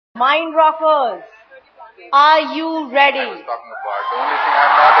Mind rockers, are you I ready? was talking about. The only thing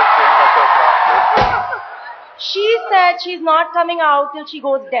I'm not is Priyanka Chopra. She said she's not coming out till she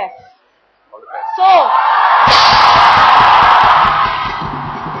goes deaf. All the best. So,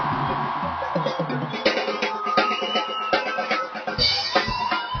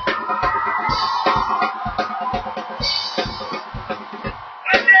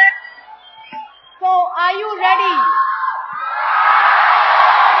 are you ready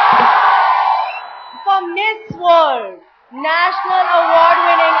for Miss World, National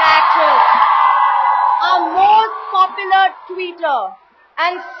Award-winning actress, our most popular tweeter,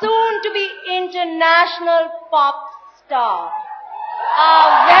 and soon to be international pop star,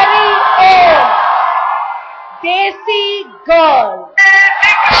 our very own Desi girl.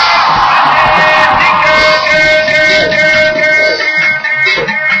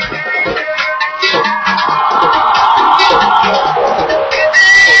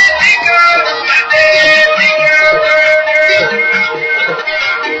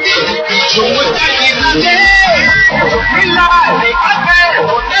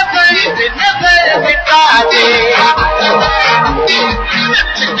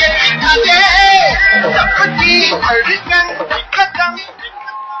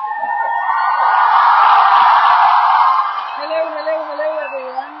 Hello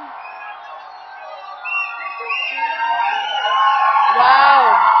everyone. Wow.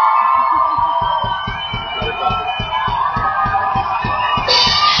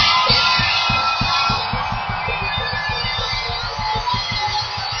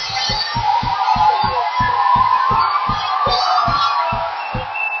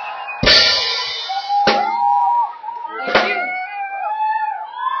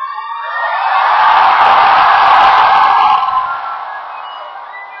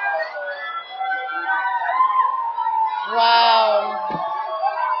 Wow.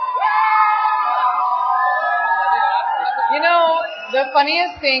 You know, the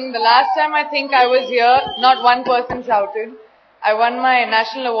funniest thing, the last time I think I was here, not one person shouted. I won my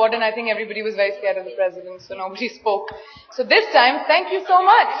national award and I think everybody was very scared of the president, so nobody spoke. So this time, thank you so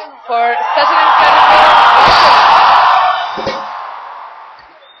much for such an incredible welcome.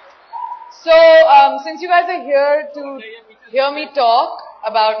 So, since you guys are here to hear me talk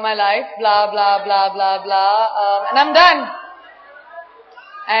about my life, blah, blah, blah, blah, blah, and I'm done.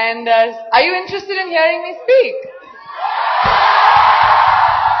 And are you interested in hearing me speak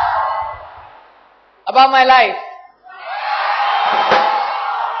about my life?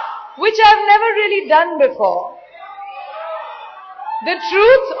 Which I've never really done before. The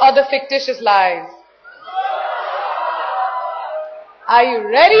truth or the fictitious lies? Are you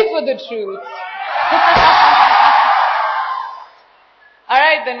ready for the truth?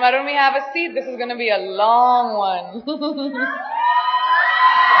 Alright, then why don't we have a seat? This is going to be a long one.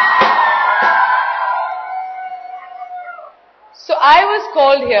 So I was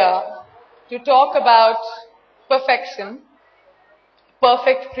called here to talk about perfection,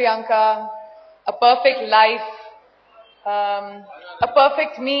 perfect Priyanka, a perfect life, a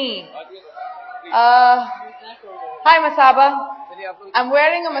perfect me. Hi Masaba. I'm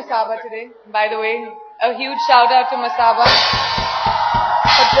wearing a Masaba today, by the way. A huge shout out to Masaba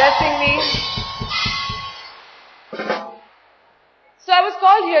for dressing me. So I was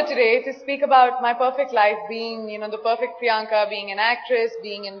called here today to speak about my perfect life, being, the perfect Priyanka, being an actress,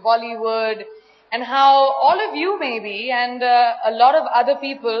 being in Bollywood, and how all of you maybe, and a lot of other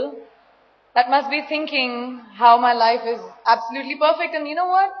people that must be thinking how my life is absolutely perfect. And you know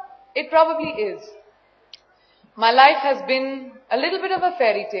what? It probably is. My life has been a little bit of a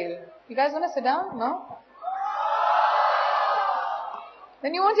fairy tale. You guys want to sit down? No?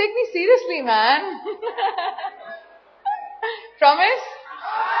 Then you won't take me seriously, man. Promise?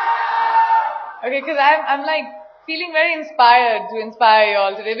 Okay, because I'm like feeling very inspired to inspire you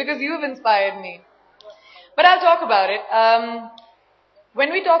all today because you've inspired me. But I'll talk about it.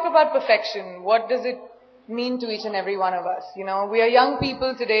 When we talk about perfection, what does it mean to each and every one of us? We are young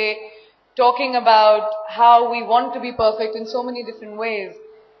people today talking about how we want to be perfect in so many different ways.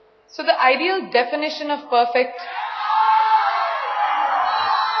 So the ideal definition of perfect...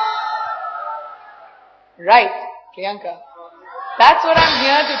 Right, Priyanka. That's what I'm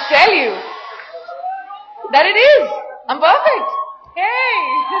here to tell you. That it is. I'm perfect.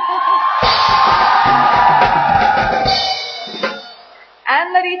 Hey!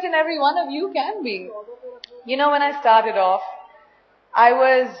 And that each and every one of you can be. When I started off, I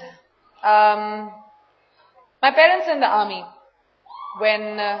was... my parents are in the army.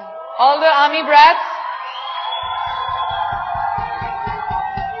 When all the army brats...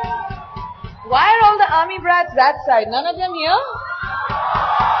 Why are all the army brats that side? None of them here?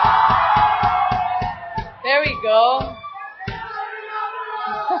 There we go.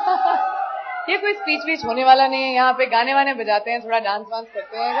 ये कोई speech वीच होने वाला नहीं है. यहाँ पे गाने वाने बजाते हैं, थोड़ा डांस वांस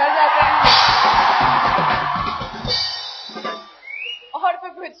करते हैं, घर जाते हैं. और तो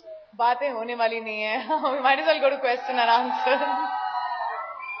कुछ बातें होने वाली नहीं है. We might as well go to question and answer.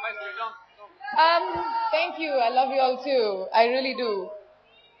 Thank you. I love you all too. I really do.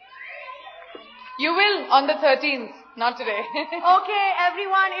 You will on the 13th, not today. Okay,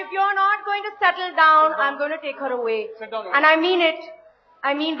 everyone, if you're not going to settle down, I'm going to take her away. And I mean it.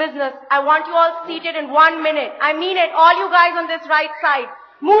 I mean business. I want you all seated in 1 minute. I mean it. All you guys on this right side.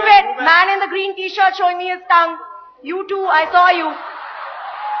 Move it. Man in the green t-shirt showing me his tongue. You too. I saw you.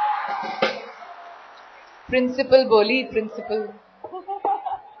 Principal boli, principal.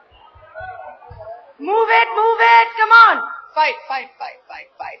 Move it. Come on. Fight.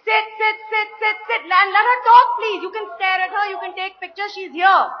 Sit. And let her talk, please. You can stare at her. You can take pictures. She's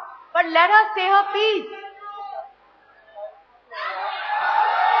here. But let her say her piece.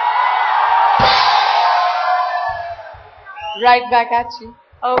 Right back at you.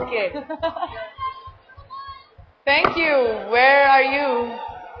 Okay. Thank you. Where are you?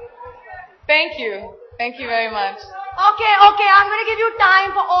 Thank you. Thank you very much. Okay. I'm going to give you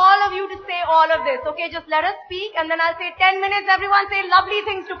time for all of you to say all of this. Okay, just let us speak and then I'll say 10 minutes. Everyone say lovely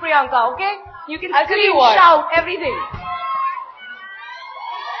things to Priyanka. Okay? You can I'll tell you scream, what. shout, everything.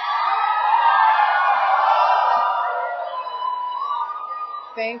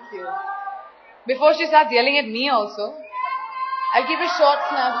 Thank you. Before she starts yelling at me also, I'll keep it short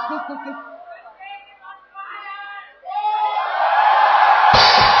snap.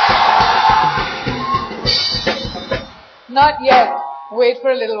 Not yet. Wait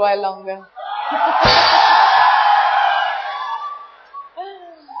for a little while longer.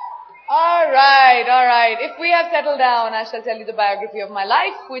 All right. If we have settled down, I shall tell you the biography of my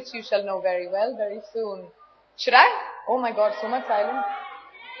life, which you shall know very well very soon. Should I? Oh my God, so much silence.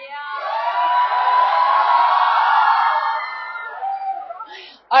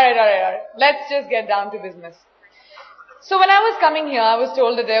 All right. Let's just get down to business. So when I was coming here, I was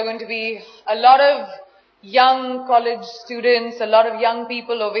told that there are going to be a lot of young college students, a lot of young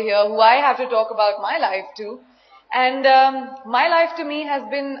people over here who I have to talk about my life to. And my life to me has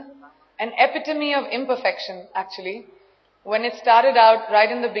been an epitome of imperfection, actually. When it started out right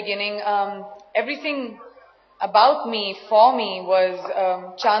in the beginning, everything about me, for me, was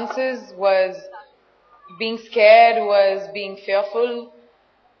chances, was being scared, was being fearful.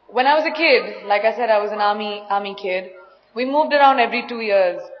 When I was a kid, like I said, I was an army kid. We moved around every 2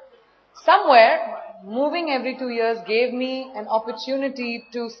 years. Somewhere, moving every 2 years gave me an opportunity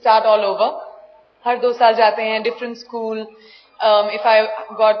to start all over. Har 2 saal jate hain, different school. If I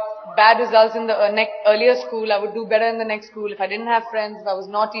got bad results in the earlier school, I would do better in the next school. If I didn't have friends, if I was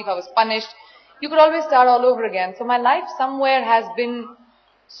naughty, if I was punished, you could always start all over again. So my life somewhere has been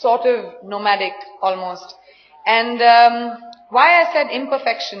sort of nomadic almost. And why I said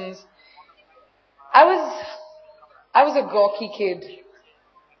imperfections, I was a gawky kid.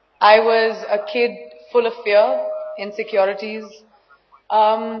 I was a kid full of fear, insecurities,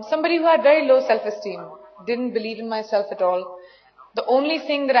 somebody who had very low self-esteem, didn't believe in myself at all. The only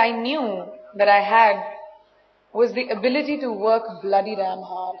thing that I knew that I had was the ability to work bloody damn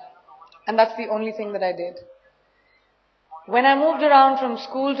hard. And that's the only thing that I did. When I moved around from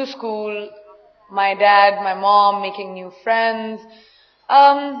school to school, my dad, my mom, making new friends,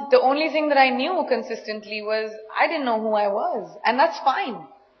 the only thing that I knew consistently was I didn't know who I was. And that's fine.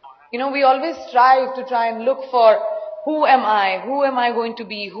 You know, we always strive to try and look for who am I going to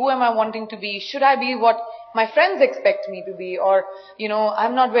be, who am I wanting to be, should I be what my friends expect me to be, or, you know,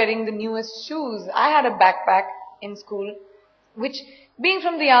 I'm not wearing the newest shoes. I had a backpack in school, which, being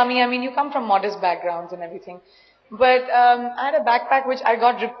from the army, I mean, you come from modest backgrounds and everything, but I had a backpack which I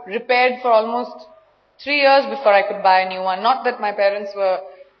got repaired for almost 3 years before I could buy a new one. Not that my parents were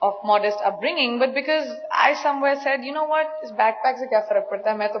of modest upbringing, but because I somewhere said, you know what, इस backpack से क्या फर्क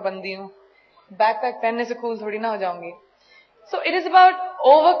पड़ता है, मैं तो बंदी हूँ, backpack पहनने से cool थोड़ी ना हो जाऊंगी. So it is about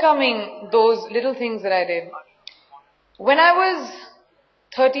overcoming those little things that I did. When I was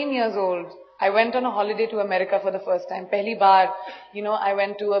 13 years old, I went on a holiday to America for the first time. पहली बार, you know, I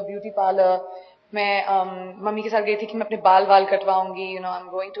went to a beauty parlor. मैं mummy के साथ गई थी कि मैं अपने बाल कटवाऊंगी. You know, I'm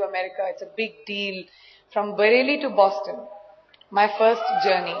going to America. It's a big deal. From Bareilly to Boston, my first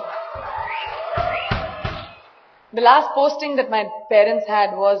journey. The last posting that my parents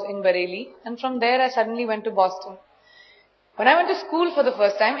had was in Bareilly, and from there I suddenly went to Boston. When I went to school for the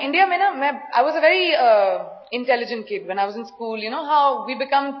first time, India mein na, I was a very intelligent kid when I was in school. You know how we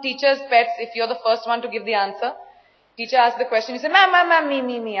become teachers' pets if you're the first one to give the answer? Teacher asks the question, you say, ma'am,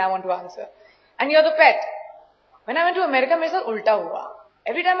 me, I want to answer. And you're the pet. When I went to America, मेरे साथ उल्टा हुआ.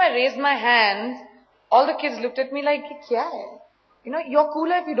 Every time I raised my hands, all the kids looked at me like, ये क्या है? You know, you're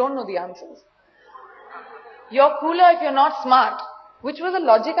cooler if you don't know the answers. You're cooler if you're not smart, which was a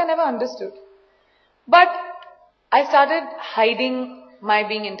logic I never understood. But I started hiding my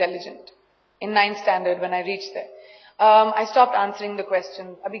being intelligent in 9th standard when I reached there. I stopped answering the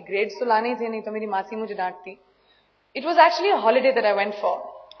questions. अभी grades तो लाने थे नहीं तो मेरी मासी मुझे डांटती. It was actually a holiday that I went for.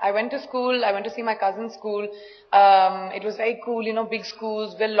 I went to school, I went to see my cousin's school. It was very cool, you know, big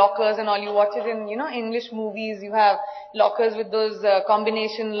schools, well lockers and all. You watch it in, you know, English movies. You have lockers with those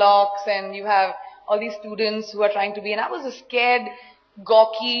combination locks, and you have all these students who are trying to be. And I was a scared,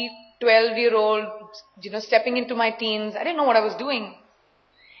 gawky 12-year-old, you know, stepping into my teens. I didn't know what I was doing.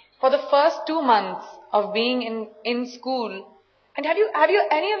 For the first 2 months of being in school, and have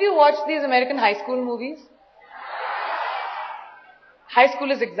any of you watched these American high school movies? High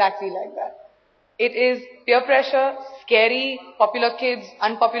school is exactly like that. It is peer pressure, scary, popular kids,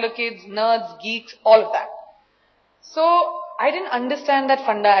 unpopular kids, nerds, geeks, all of that. So I didn't understand that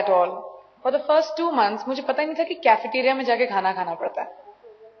funda at all. For the first 2 months, मुझे पता ही नहीं था कि cafeteria में जाके खाना खाना पड़ता है.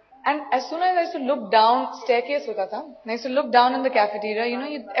 And as soon as I used to look down, staircase होता था, I used to look down in the cafeteria, you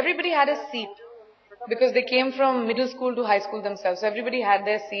know, everybody had a seat. Because they came from middle school to high school themselves. So everybody had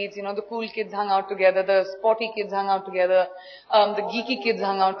their seats, you know, the cool kids hung out together, the sporty kids hung out together, the geeky kids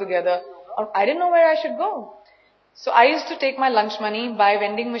hung out together. I didn't know where I should go. So I used to take my lunch money, buy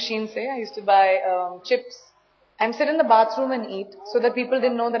vending machines, I used to buy chips and sit in the bathroom and eat so that people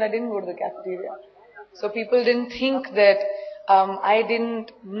didn't know that I didn't go to the cafeteria. So people didn't think that I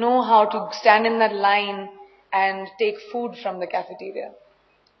didn't know how to stand in that line and take food from the cafeteria.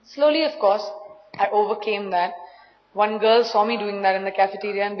 Slowly, of course, I overcame that. One girl saw me doing that in the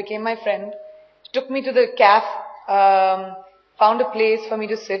cafeteria and became my friend. She took me to the caf, found a place for me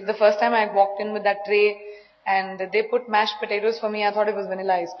to sit. The first time I walked in with that tray and they put mashed potatoes for me, I thought it was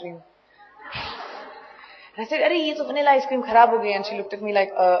vanilla ice cream. And I said, "Arey, ye to vanilla ice cream kharab ho gayi." And she looked at me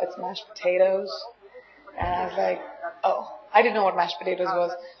like, "It's mashed potatoes." And I was like, "Oh." I didn't know what mashed potatoes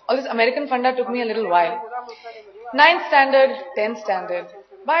was. All this American funda took me a little while. 9th standard, 10th standard.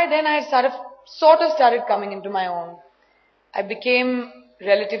 By then I had sort of started coming into my own. I became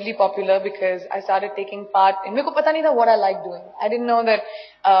relatively popular because I started taking part in, मेरे को पता नहीं था what I like doing. I didn't know that,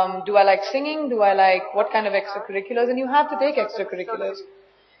 do I like singing, do I like what kind of extracurriculars, and you have to take extracurriculars.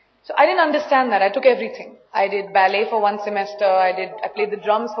 So I didn't understand that. I took everything. I did ballet for 1 semester, I played the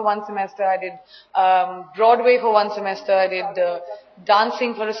drums for 1 semester, I did Broadway for 1 semester, I did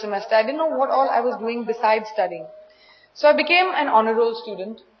dancing for a semester. I didn't know what all I was doing besides studying. So I became an honor roll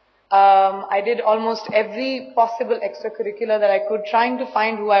student. I did almost every possible extracurricular that I could, trying to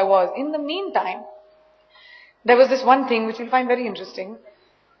find who I was. In the meantime, there was this one thing which you'll find very interesting,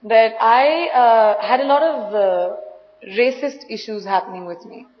 that I had a lot of racist issues happening with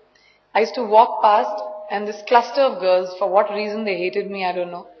me. I used to walk past and this cluster of girls, for what reason they hated me, I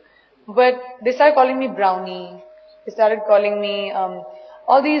don't know. But they started calling me Brownie. They started calling me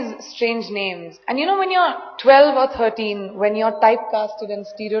all these strange names. And you know, when you're 12 or 13, when you're typecasted and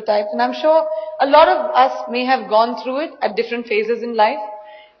stereotyped, and I'm sure a lot of us may have gone through it at different phases in life,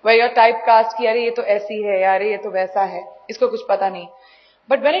 where you're typecast, ki, "Arey, ye to aisi hai, yaar, ye to waisa hai, isko kuch pata nahi."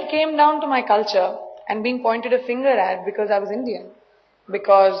 But when it came down to my culture and being pointed a finger at because I was Indian,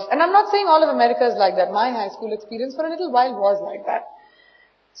 and I'm not saying all of America is like that. My high school experience for a little while was like that.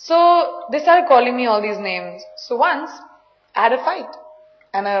 So they started calling me all these names. So once I had a fight,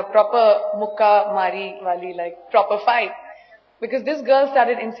 and a proper mukka mari wali, like proper fight, because this girl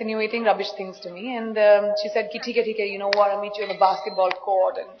started insinuating rubbish things to me, and she said, "Ki theek hai, you know what? I'll meet you on the basketball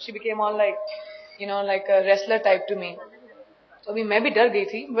court." And she became all like, you know, like a wrestler type to me. So abhi main bhi dar gayi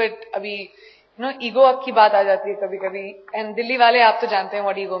thi, but abhi, you know, ego up की बात आ जाती है कभी-कभी, and Delhi वाले आप तो जानते हैं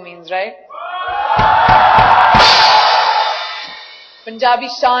what ego means, right? Punjabi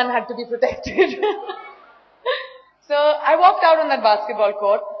shan had to be protected. So I walked out on that basketball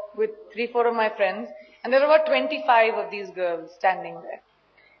court with 3-4 of my friends, and there were about 25 of these girls standing there.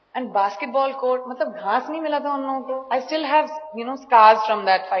 And basketball court, मतलब घास नहीं मिला था उन लोगों को. I still have, you know, scars from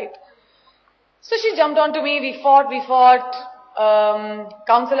that fight. So she jumped onto me, we fought.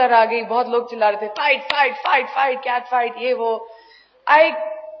 Counselor आ गई, बहुत लोग चिल्ला रहे थे, fight, cat fight, ये वो. I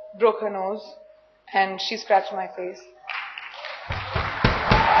broke her nose and she scratched my face.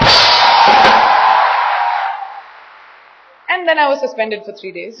 And then I was suspended for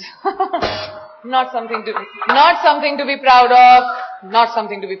 3 days. Not something to be proud of.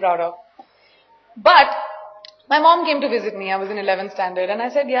 But my mom came to visit me. I was in 11th standard and I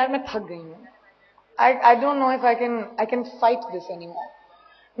said, "Yaar, मैं थक गई हूँ. I don't know if I can fight this anymore.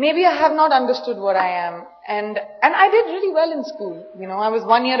 Maybe I have not understood what I am, and I did really well in school. You know, I was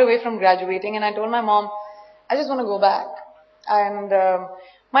 1 year away from graduating, and I told my mom, I just want to go back. And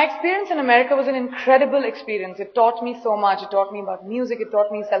my experience in America was an incredible experience. It taught me so much. It taught me about music. It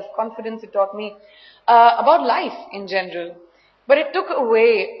taught me self-confidence. It taught me about life in general. But it took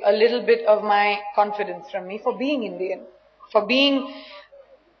away a little bit of my confidence from me for being Indian, for being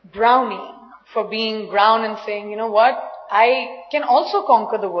brownie, for being brown and saying, you know what, I can also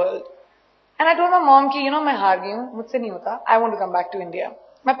conquer the world. And I told my mom, ki, you know, मैं हार गई हूँ, मुझसे नहीं होता. I want to come back to India.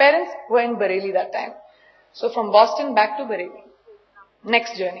 My parents were in Bareilly that time. So from Boston back to Bareilly.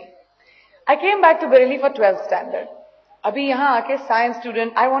 Next journey. I came back to Bareilly for 12th standard. Abhi yahan aake science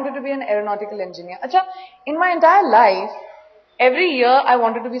student, I wanted to be an aeronautical engineer. Acha, in my entire life, every year I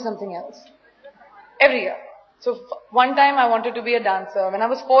wanted to be something else. Every year. So one time I wanted to be a dancer. When I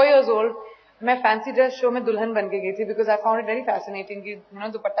was 4 years old, मैं fancy dress show में दुल्हन बन के गई थी because I found it very fascinating कि you know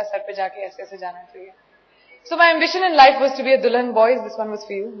dupatta sir पे जाके ऐसे ऐसे जाना चाहिए. So my ambition in life was to be a dulhan. Boys, this one was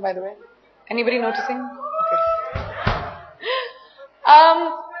for you, by the way. Anybody noticing? Okay.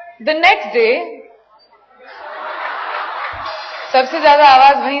 The next day, सबसे ज्यादा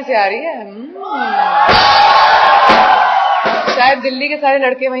आवाज वहीं से आ रही है. शायद दिल्ली के सारे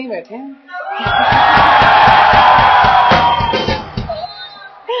लड़के वहीं बैठे हैं.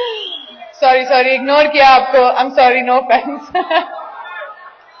 Sorry, ignore किया आपको. I'm sorry, no offense.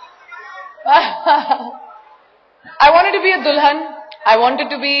 I wanted to be a dulhan. I wanted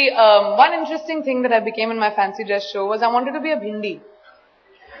to be, one interesting thing that I became in my fancy dress show was I wanted to be a bhindi.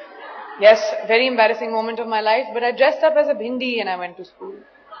 Yes, very embarrassing moment of my life, but I dressed up as a bhindi and I went to school.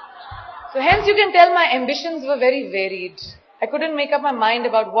 So hence you can tell my ambitions were very varied. I couldn't make up my mind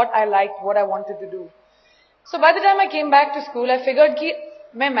about what I liked, what I wanted to do. So by the time I came back to school, I figured कि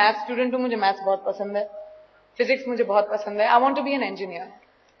मैं math student हूँ, मुझे maths बहुत पसंद है, physics मुझे बहुत पसंद है. I want to be an engineer.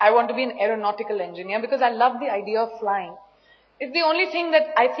 I want to be an aeronautical engineer because I love the idea of flying. It's the only thing that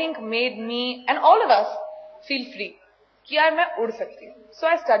I think made me and all of us feel free. कि यार मैं उड़ सकती हूँ. So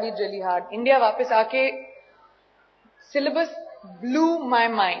I studied really hard. India वापस आके syllabus blew my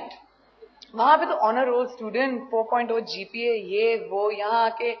mind. वहाँ पे तो honor roll student, 4.0 GPA, ये वो, यहाँ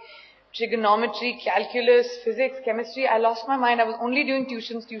आके trigonometry, calculus, physics, chemistry. I lost my mind. I was only doing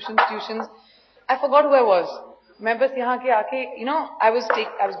tuitions. I forgot who I was. मैं बस यहाँ के आके, you know, I was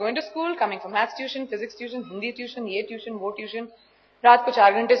going to school, coming for maths tuition, physics tuition, Hindi tuition, ये tuition, वो tuition. रात को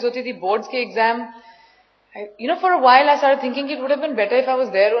 4 घंटे सोती थी, boards के exam. You know, for a while I started thinking it would have been better if I was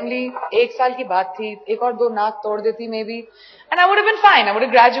there only. 1 साल की बात थी, 1 और 2 नाक तोड़ देती maybe, and I would have been fine. I would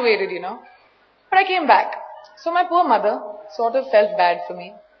have graduated, you know. But I came back. So my poor mother sort of felt bad for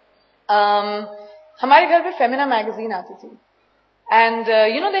me. हमारे घर पे Femina magazine आती थी. And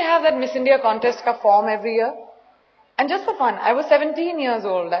you know they have that Miss India contest का form every year. And just for fun, I was 17 years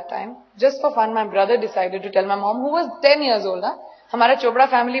old that time. Just for fun, my brother decided to tell my mom, who was 10 years old. हमारा Chopra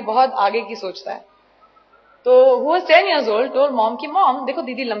family बहुत आगे की सोचता है. तो who was 10 years old told mom कि mom देखो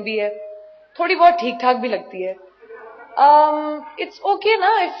दीदी लंबी है, थोड़ी बहुत ठीक ठाक भी लगती है. It's okay ना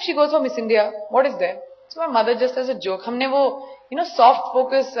if she goes for Miss India. What is there? So my mother just as a joke, हमने वो you know soft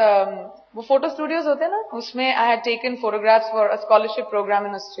focus वो photo studios होते हैं ना, उसमें I had taken photographs for a scholarship program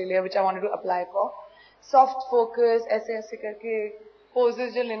in Australia which I wanted to apply for. Soft focus, ऐसे ऐसे करके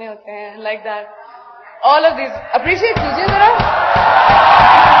poses जो लेने होते हैं, like that. All of these appreciate कीजिए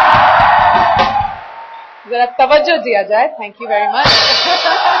जरा तवज्जो दिया जाए. Thank you very much.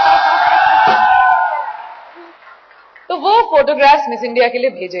 तो वो फोटोग्राफ्स मिस इंडिया के लिए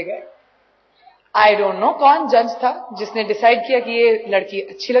भेजे गए. आई डोंट नो कौन जज था जिसने डिसाइड किया कि ये लड़की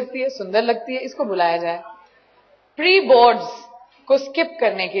अच्छी लगती है, सुंदर लगती है, इसको बुलाया जाए. प्री बोर्ड्स को स्किप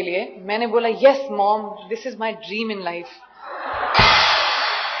करने के लिए मैंने बोला yes mom, this is my dream in life.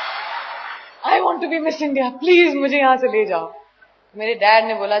 I want to be miss India, please मुझे यहां से ले जाओ. मेरे डैड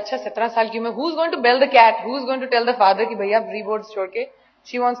ने बोला अच्छा 17 साल की उम्र, who is going to bell the cat, who is going to tell the father कि भैया प्री बोर्ड्स छोड़ के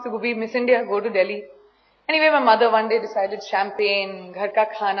she wants to be miss India, go to Delhi. Anyway, my mother one day decided champagne, घर का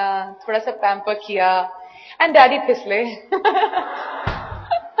खाना, थोड़ा सा pamper किया, and daddy फिसले.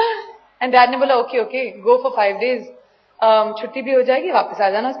 And dad ने बोला okay, go for 5 days. छुट्टी भी हो जाएगी, वापस आ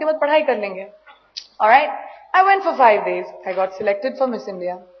जाना, उसके बाद पढ़ाई कर लेंगे. Alright, I went for 5 days. I got selected for Miss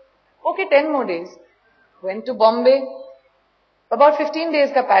India. Okay, 10 more days. Went to Bombay. About 15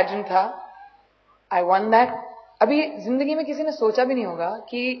 days का pageant था. I won that. अभी जिंदगी में किसी ने सोचा भी नहीं होगा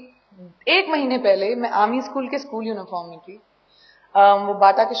कि 1 महीने पहले मैं आर्मी स्कूल के स्कूल यूनिफॉर्म में थी. वो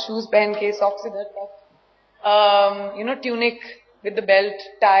बाटा के शूज पहन के, सॉक्स इधर तक, you know tunic with the belt,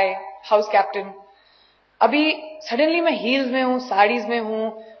 tie, house captain. अभी सडनली मैं हील्स में हूँ, साड़ीज में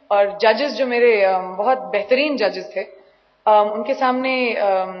हूँ, और जजेस जो मेरे बहुत बेहतरीन जजेस थे, उनके सामने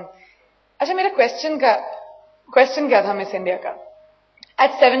अच्छा मेरा क्वेश्चन क्या था मिस इंडिया का?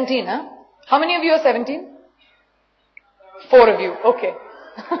 At 17, huh? How many of you are 17? 4 of you, okay.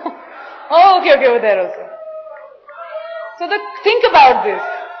 Oh, okay, over there also. So think about this.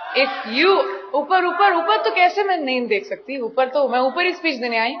 If you ऊपर तो कैसे मैं नहीं देख सकती? ऊपर तो मैं ऊपर ही स्पीच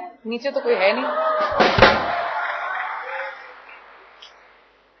देने आई, नीचे तो कोई है नहीं.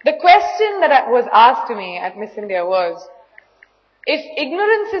 The question that was asked to me at Miss India was, if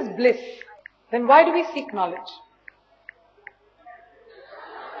ignorance is bliss, then why do we seek knowledge?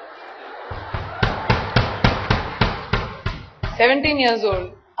 "17 years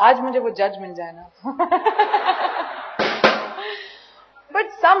old, आज मुझे वो जज मिल जाए ना."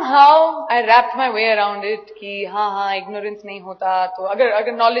 But somehow I wrapped my way around it कि हाँ ignorance नहीं होता तो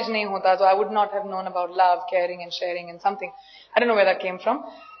अगर knowledge नहीं होता तो I would not have known about love, caring and sharing and something. I don't know where that came from.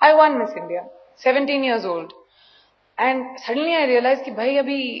 I won Miss India, 17 years old. And suddenly I realized कि भाई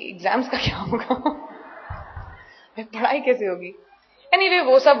अभी exams का क्या होगा? पढ़ाई कैसे होगी? Anyway,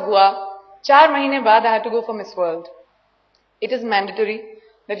 वो सब हुआ. 4 महीने बाद I had to go for Miss World. It is mandatory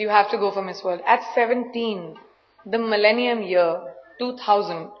that you have to go for Miss World. At 17, the millennium year,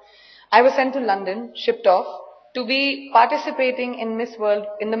 2000, I was sent to London, shipped off, to be participating in Miss World,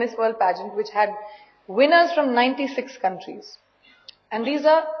 in the Miss World pageant, which had winners from 96 countries. And these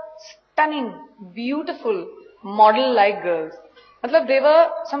are stunning, beautiful, model-like girls. Matlab, they were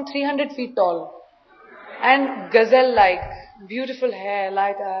some 300 feet tall. And gazelle-like, beautiful hair,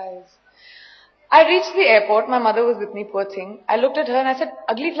 light eyes. I reached the airport, my mother was with me, poor thing. I looked at her and I said,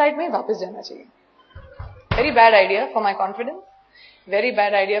 "Agli flight mein वापस जाना चाहिए." Very bad idea for my confidence. Very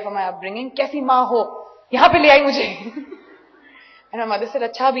bad idea for my upbringing. कैसी माँ हो, यहाँ पे ले आई मुझे. And my mother said,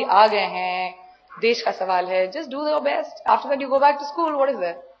 "अच्छा अभी आ गए हैं, देश का सवाल है, just do your best. After that you go back to school, what is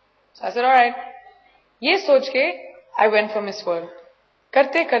there?" So I said, "All right." ये सोच के I went for Miss World.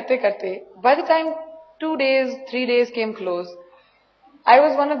 करते, by the time 2 days, 3 days came close, I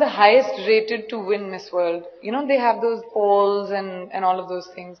was one of the highest rated to win Miss World. You know, they have those polls and all of those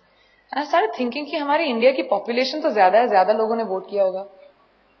things. And I started thinking कि हमारी India की population तो ज़्यादा लोगों ने vote किया होगा.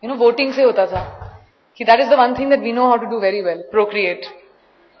 You know, voting से होता था. कि that is the one thing that we know how to do very well, procreate.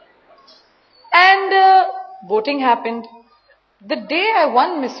 And voting happened. The day I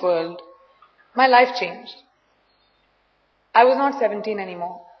won Miss World, my life changed. I was not 17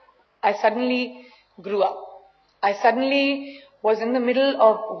 anymore. I suddenly grew up. I suddenly was in the middle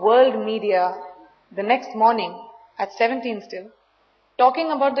of world media the next morning, at 17 still,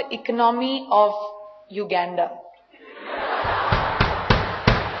 talking about the economy of Uganda.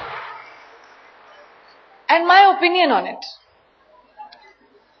 And my opinion on it.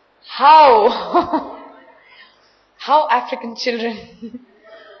 How African children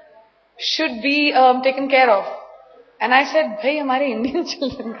should be taken care of. And I said, "Bhai, हमारे Indian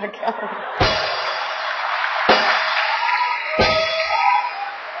children का क्या होगा?"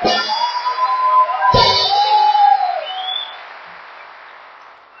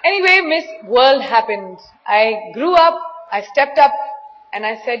 Anyway, Miss World happened. I grew up, I stepped up, and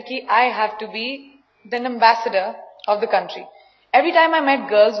I said ki I have to be the ambassador of the country. Every time I met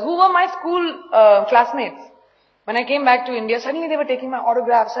girls who were my school classmates, when I came back to India, suddenly they were taking my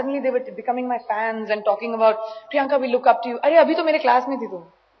autographs, suddenly they were becoming my fans and talking about, "Priyanka, we look up to you." Arey, abhi to mere class mein thi tu.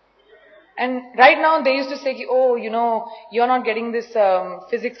 And right now they used to say ki, "Oh, you know, you're not getting this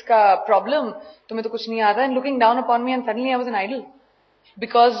physics ka problem, tumhe to kuch nahi aata," and looking down upon me, and suddenly I was an idol.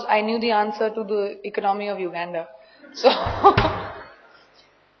 Because I knew the answer to the economy of Uganda. So,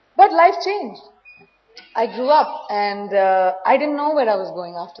 but life changed. I grew up and I didn't know where I was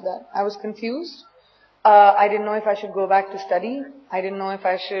going after that. I was confused. I didn't know if I should go back to study. I didn't know if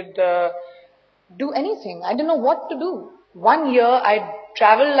I should do anything. I didn't know what to do. 1 year I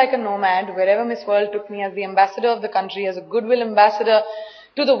traveled like a nomad wherever Miss World took me as the ambassador of the country, as a goodwill ambassador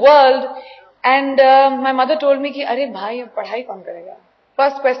to the world. And my mother told me ki, "Arey bhai, ab padhai kaun karega?"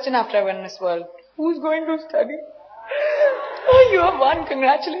 First question after I won Miss World, "Who's going to study?" "Oh, you have won,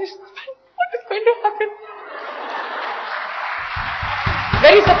 congratulations." What is going to happen?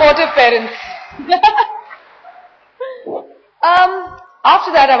 Very supportive parents.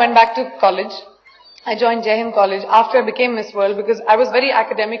 After that, I went back to college. I joined Jai Hind College after I became Miss World because I was very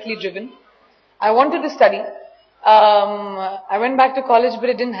academically driven. I wanted to study. I went back to college,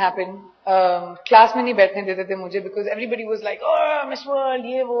 but it didn't happen. Class में नहीं बैठने देते थे मुझे because everybody was like, "Oh, Miss World,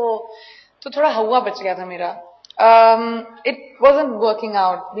 ये वो." तो थोड़ा हवा बच गया था मेरा. It wasn't working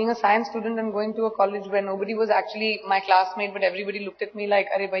out. Being a science student and going to a college where nobody was actually my classmate, but everybody looked at me like,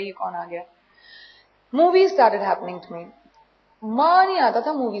 "अरे भाई ये कौन आ गया?" Movies started happening to me. माँ नहीं आता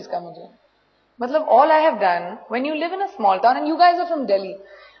था movies का मुझे. मतलब all I have done, when you live in a small town, and you guys are from Delhi,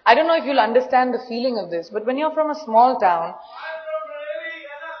 I don't know if you'll understand the feeling of this, but when you're from a small town,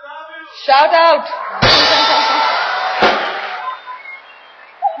 shout out!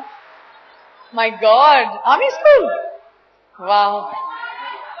 My God, army school! Wow.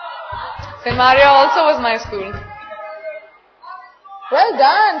 St. Maria also was my school. Well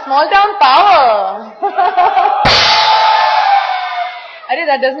done, small town power. Arey,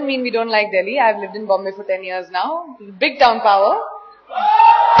 that doesn't mean we don't like Delhi. I've lived in Bombay for 10 years now. Big town power.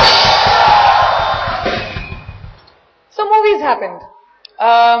 So movies happened.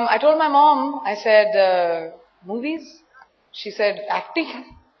 I told my mom, I said, movies? She said,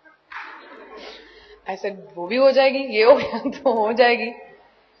 acting. I said, wo bhi ho jayegi, ye ho gaya to ho jayegi.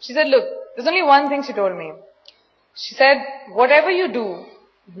 She said, look, there's only one thing she told me. She said, whatever you do,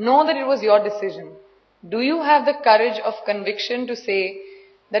 know that it was your decision. Do you have the courage of conviction to say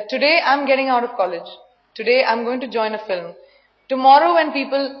that today I'm getting out of college, today I'm going to join a film, tomorrow when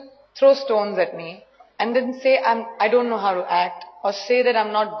people throw stones at me and then say I don't know how to act or say that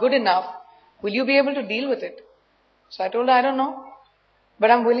I'm not good enough, will you be able to deal with it? So I told her, I don't know,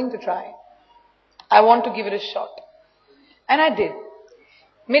 but I'm willing to try. I want to give it a shot. And I did.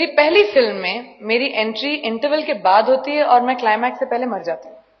 मेरी पहली film में मेरी entry interval के बाद होती है और मैं क्लाइमैक्स से पहले मर जाती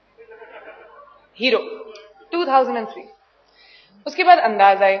हूँ. हीरो 2003. उसके बाद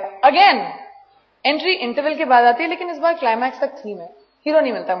अंदाज आए, अगेन एंट्री इंटरवल के बाद आती है लेकिन इस बार क्लाइमैक्स तक थी मैं. हीरो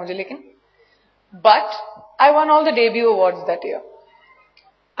नहीं मिलता मुझे लेकिन. But I won all the debut awards that year.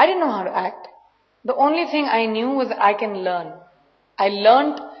 I didn't know how to act. The only thing I knew was I can learn. I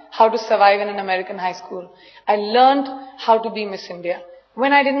learned how to survive in an American high school. I learned how to be Miss India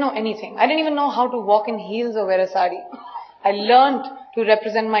when I didn't know anything. I didn't even know how to walk in heels or wear a sari. I learned to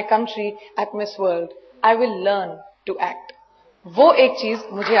represent my country at Miss World. I will learn to act. वो एक चीज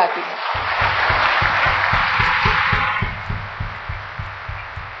मुझे आती है.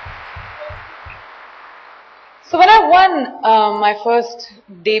 So when I won my first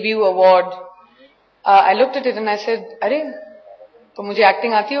debut award, I looked at it and I said, अरे तो मुझे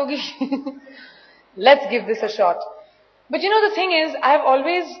acting आती होगी. Let's give this a shot. But you know the thing is, I've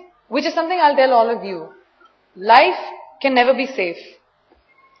always, which is something I'll tell all of you, life can never be safe.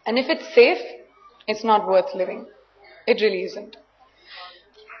 And if it's safe, it's not worth living. It really isn't.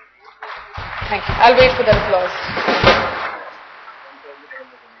 Thank you. I'll wait for that applause.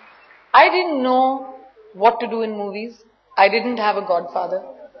 I didn't know what to do in movies. I didn't have a godfather.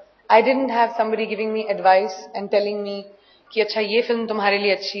 I didn't have somebody giving me advice and telling me कि अच्छा ये film तुम्हारे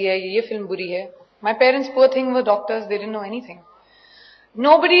लिए अच्छी है, ये film बुरी है. My parents, poor thing, were doctors. They didn't know anything.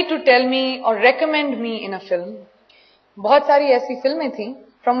 Nobody to tell me or recommend me in a film. बहुत सारी ऐसी फिल्में थी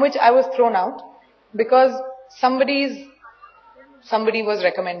from which I was thrown out because somebody was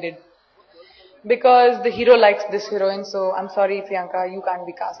recommended. Because the hero likes this heroine, so I'm sorry Priyanka, you can't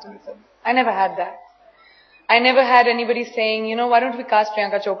be cast in the film. I never had that. I never had anybody saying, you know, why don't we cast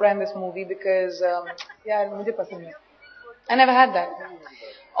Priyanka Chopra in this movie because, yeah, मुझे पसंद है. I never had that.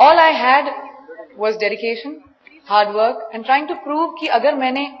 All I had was dedication, hard work, and trying to prove कि अगर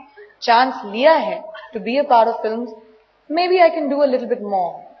मैंने chance लिया है to be a part of films, maybe I can do a little bit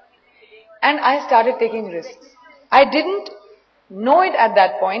more. And I started taking risks. I didn't know it at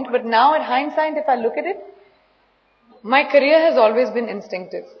that point, but now at hindsight, if I look at it, my career has always been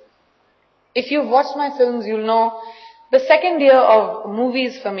instinctive. If you've watched my films, you'll know the second year of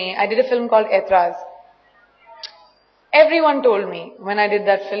movies for me, I did a film called Etraz. Everyone told me when I did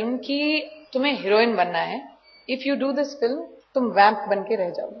that film कि तुम्हें heroine बनना है. If you do this film, तुम vamp बन के रह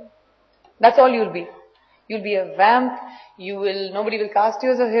जाओगे. That's all you'll be. You'll be a vamp. Nobody will cast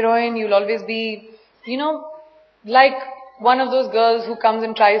you as a heroine. You'll always be, you know, like one of those girls who comes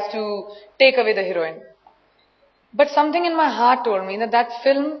and tries to take away the heroine. But something in my heart told me that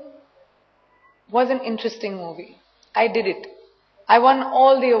film was an interesting movie. I did it. I won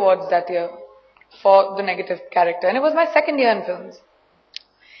all the awards that year for the negative character, and it was my second year in films.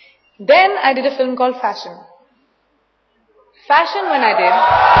 Then I did a film called Fashion. Fashion, when I did,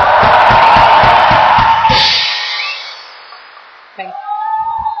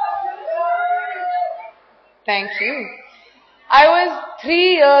 thank you. I was 3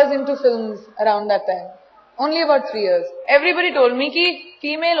 years into films around that time. Only about 3 years. Everybody told me कि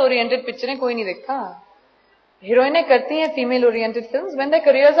female-oriented pictures कोई नहीं देखता. Heroines करती हैं female-oriented films when their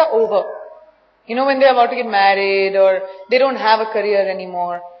careers are over. You know, when they're about to get married or they don't have a career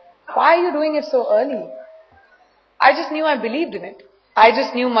anymore. Why are you doing it so early? I just knew I believed in it. I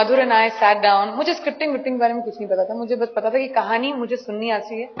just knew Madhur and I sat down. मुझे scripting के बारे में कुछ नहीं पता था. मुझे बस पता था कि कहानी मुझे सुननी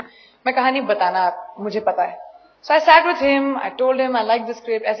आती है. मैं कहानी बताना मुझे पता है. So I sat with him, I told him I like the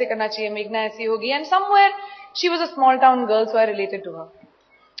script, aise karna chahiye, Meghna aisi hogi, and somewhere she was a small town girl, so I related to her.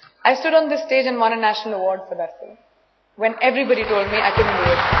 I stood on this stage and won a national award for that film, when everybody told me I couldn't do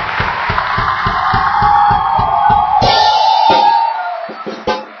it.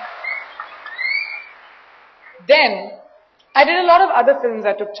 Then, I did a lot of other films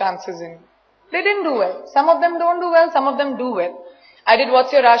I took chances in. They didn't do well. Some of them don't do well, some of them do well. I did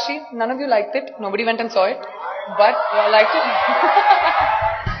What's Your Rashi? None of you liked it. Nobody went and saw it. But you all liked it.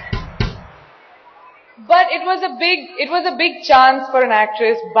 But it was a big chance for an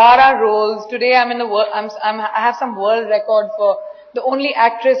actress. 12 roles. Today I'm in the world, I have some world record for the only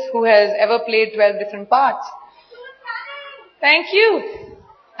actress who has ever played 12 different parts. Thank you.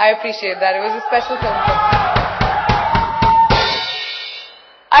 I appreciate that. It was a special film for me.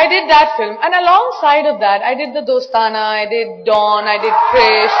 I did that film, and alongside of that, I did the Dostana, I did Dawn, I did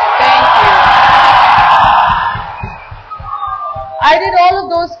Krish. Thank you. I did all of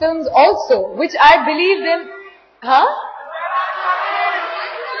those films also, which I believed in. Huh?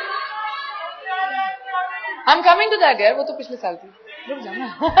 I'm coming to that, yaar. वो तो पिछले साल थी. रुक जा ना.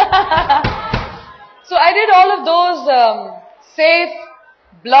 So I did all of those safe,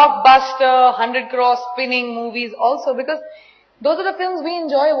 blockbuster, 100 crore spinning movies also, because those are the films we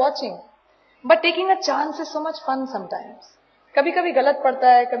enjoy watching. But taking a chance is so much fun sometimes. कभी-कभी गलत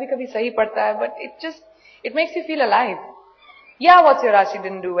पड़ता है, कभी-कभी सही पड़ता है, but it makes you feel alive. Yeah, What's Your Rashi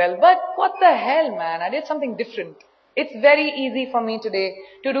didn't do well, but what the hell, man? I did something different. It's very easy for me today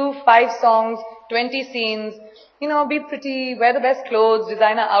to do 5 songs, 20 scenes, be pretty, wear the best clothes,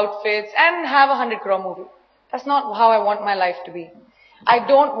 designer outfits, and have a 100 crore movie. That's not how I want my life to be. I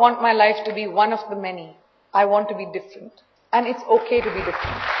don't want my life to be one of the many. I want to be different. And it's okay to be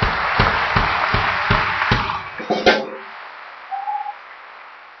different.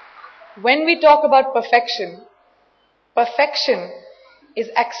 When we talk about perfection, perfection is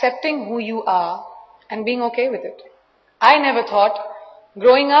accepting who you are and being okay with it. I never thought,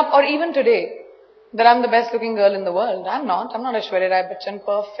 growing up or even today, that I'm the best looking girl in the world. I'm not. I'm not Aishwarya Rai Bachchan,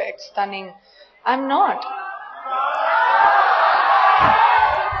 perfect, stunning. I'm not.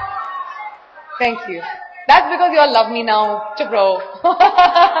 Thank you. That's because you all love me now, Chopra.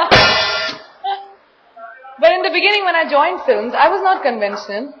 But in the beginning when I joined films, I was not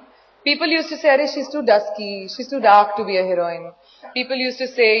conventional. People used to say, Arey, she's too dusky, she's too dark to be a heroine. People used to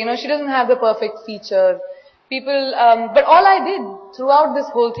say, she doesn't have the perfect features. But all I did throughout this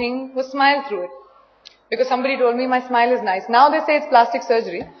whole thing was smile through it. Because somebody told me my smile is nice. Now they say it's plastic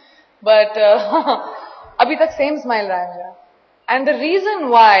surgery. But, abhi tak same smile raha hai mera. And the reason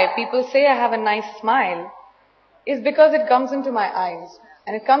why people say I have a nice smile is because it comes into my eyes.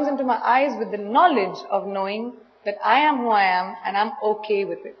 And it comes into my eyes with the knowledge of knowing that I am who I am and I'm okay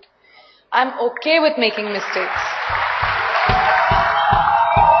with it. I'm okay with making mistakes.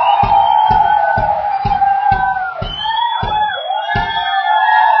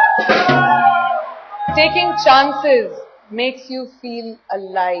 Taking chances makes you feel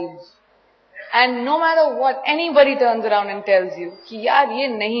alive. And no matter what anybody turns around and tells you कि यार ये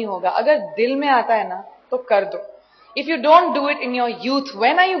नहीं होगा, अगर दिल में आता है ना तो कर दो. If you don't do it in your youth,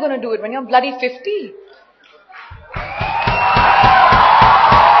 when are you going to do it? When you're bloody 50?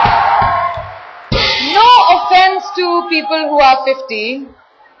 No offense to people who are 50,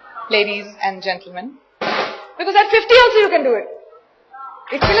 ladies and gentlemen, because at 50 also you can do it.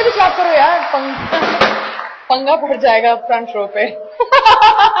 इसके लिए भी clap करो यार, पंगा पड़ जाएगा front row पे.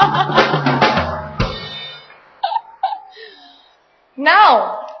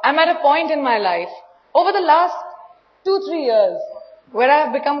 Now, I'm at a point in my life, over the last 2-3 years, where I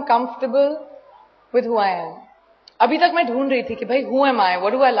have become comfortable with who I am. अभी तक मैं ढूंढ रही थी कि भाई, who am I?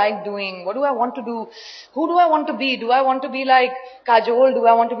 What do I like doing? What do I want to do? Who do I want to be? Do I want to be like Kajol? Do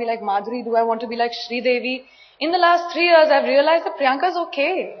I want to be like Madhuri? Do I want to be like Sri Devi? In the last 3 years, I've realized that Priyanka is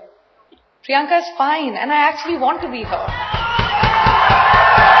okay. Priyanka is fine, and I actually want to be her.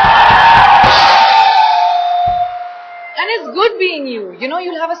 And it's good being you.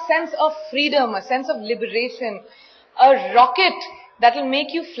 You'll have a sense of freedom, a sense of liberation, a rocket that will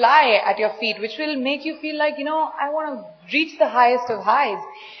make you fly at your feet, which will make you feel like, I want to reach the highest of highs.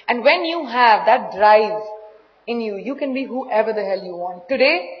 And when you have that drive in you, you can be whoever the hell you want.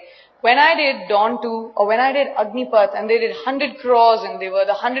 Today, when I did Dawn 2 or when I did Agnipath and they did 100 crores and they were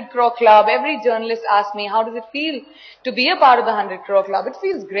the 100 crore club, every journalist asked me, how does it feel to be a part of the 100 crore club? It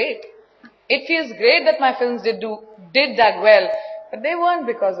feels great. It feels great that my films did that well, but they weren't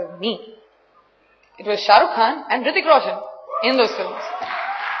because of me. It was Shah Rukh Khan and Hrithik Roshan in those films.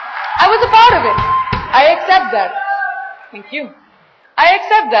 I was a part of it. I accept that. Thank you. I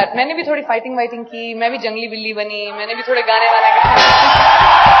accept that. मैंने भी थोड़ी fighting की, मैं भी जंगली बिल्ली बनी, मैंने भी थोड़े गाने वाने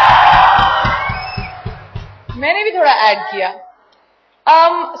मैंने भी थोड़ा add किया.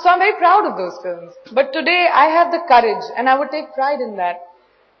 So I'm very proud of those films. But today I have the courage, and I would take pride in that,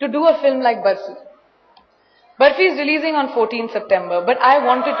 to do a film like Barfi. Barfi is releasing on 14th September, but I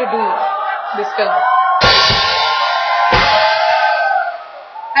wanted to do this film.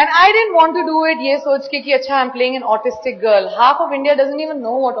 And I didn't want to do it ye soch ke ki acha I'm playing an autistic girl. Half of India doesn't even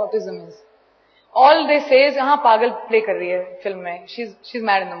know what autism is. All they say is हाँ पागल play कर रही है film में. She's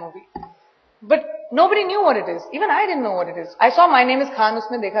mad in the movie. But nobody knew what it is. Even I didn't know what it is. I saw My Name is Khan,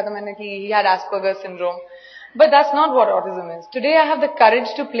 उसमें देखा था मैंने कि he had Asperger's syndrome. But that's not what autism is. Today I have the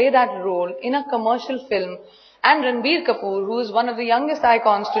courage to play that role in a commercial film. And Ranbir Kapoor, who is one of the youngest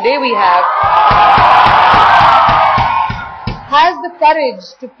icons today we have, has the courage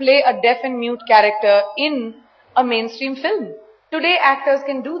to play a deaf and mute character in a mainstream film. Today actors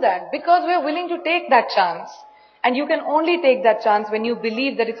can do that because we are willing to take that chance. And you can only take that chance when you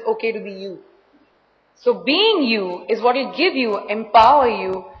believe that it's okay to be you. So being you is what will give you, empower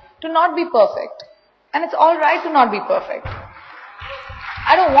you to not be perfect. And it's alright to not be perfect.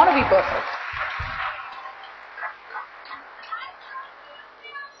 I don't want to be perfect.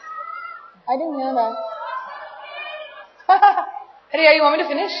 I didn't hear that. Hey, you want me to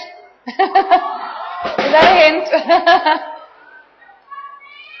finish? Is that a hint?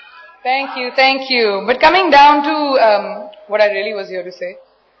 Thank you. But coming down to what I really was here to say,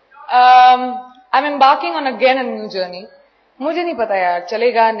 I'm embarking on again a new journey. मुझे नहीं पता यार,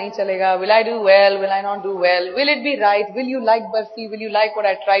 चलेगा नहीं चलेगा, will I do well, will I not do well, will it be right, will you like Barfi, will you like what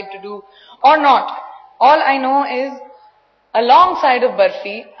I tried to do or not? All I know is, alongside of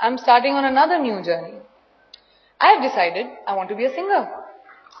Barfi, I'm starting on another new journey. I have decided I want to be a singer.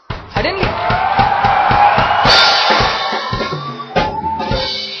 Suddenly.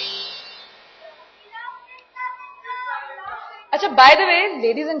 अच्छा, by the way,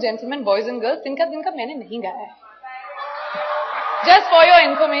 ladies and gentlemen, boys and girls, तिनका मैंने नहीं गाया है. Just for your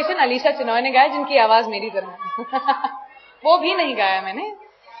information, Alisha Chinoy ने गाया, जिनकी आवाज मेरी तरह है. वो भी नहीं गाया मैंने.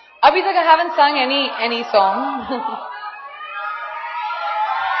 अभी तक I haven't sung any song.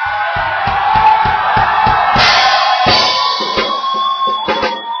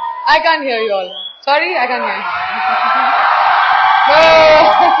 I can't hear you all. Sorry, I can't hear you.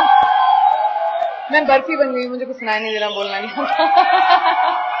 मैं बर्फी बन गई, मुझे कुछ सुनाई नहीं दे रहा, बोलना नहीं आता.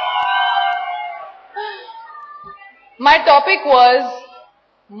 My topic was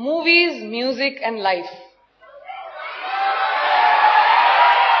movies, music and life.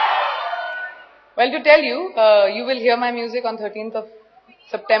 Well, to tell you, you will hear my music on 13th of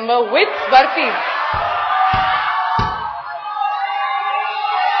September with Barfi.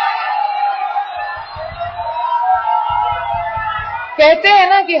 कहते हैं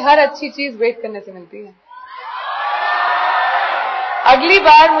ना कि हर अच्छी चीज वेट करने से मिलती है. अगली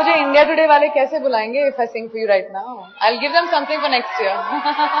बार मुझे इंडिया टुडे वाले कैसे बुलाएंगे if I sing for you right now? I'll give them something for next year.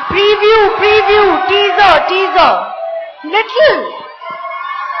 Preview, teaser. Little.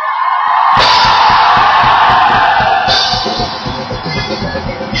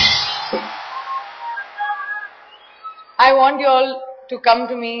 I want you all to come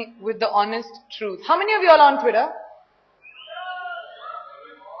to me with the honest truth. How many of you all on Twitter?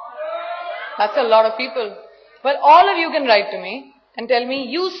 That's a lot of people. Well, all of you can write to me and tell me,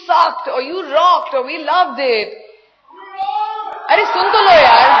 you sucked, or you rocked, or we loved it. अरे सुन तो लो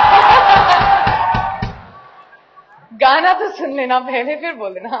यार. गाना तो सुन लेना पहले, फिर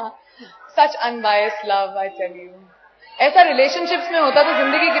बोल देना. Such unbiased love, I tell you. ऐसा relationships में होता तो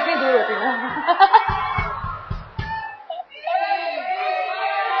जिंदगी कितनी दूर होती ना.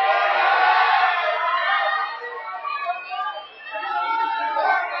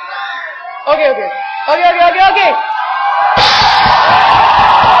 Okay.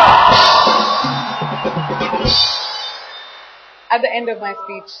 At the end of my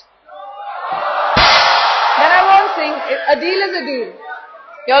speech, then I won't sing. A deal is a deal.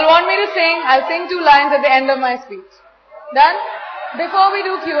 You all want me to sing? I'll sing 2 lines at the end of my speech. Done? Before we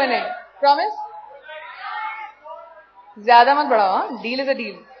do Q&A. Promise? ज़्यादा मत बढ़ाओ, हाँ? Deal is a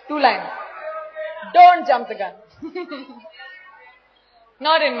deal. 2 lines. Don't jump the gun.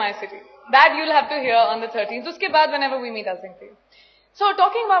 Not in my city. That you'll have to hear on the 13th. Uske baad, whenever we meet, I'll sing for you. So,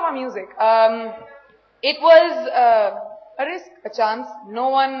 talking about my music, it was a risk, a chance. No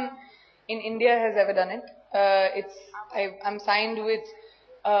one in India has ever done it. I'm signed with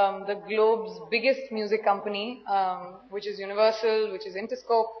the globe's biggest music company, which is Universal, which is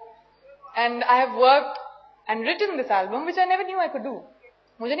Interscope. And I have worked and written this album, which I never knew I could do.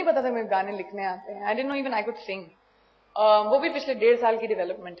 मुझे नहीं पता था मेरे गाने लिखने आते हैं. I didn't know even I could sing. वो भी पिछले 1.5 साल की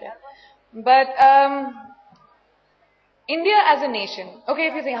development है. But India as a nation, okay,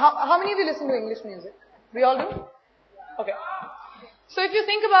 if you think, how many of you listen to English music? We all do? Okay. So if you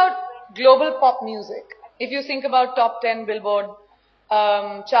think about global pop music, if you think about top 10 Billboard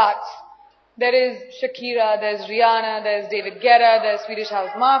charts, there is Shakira, there's Rihanna, there's David Guetta, there's Swedish House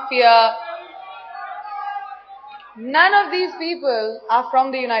Mafia. None of these people are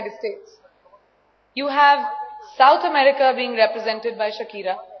from the United States. You have South America being represented by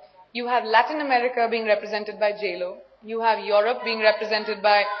Shakira. You have Latin America being represented by J-Lo. You have Europe being represented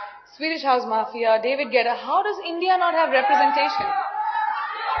by Swedish House Mafia, David Guetta. How does India not have representation?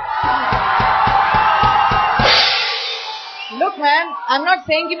 Look man, I'm not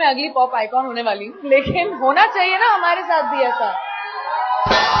saying कि मैं अगली pop icon होने वाली हूँ, लेकिन होना चाहिए ना हमारे साथ भी ऐसा.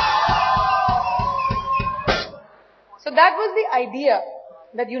 So that was the idea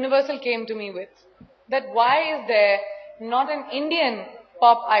that Universal came to me with. That why is there not an Indian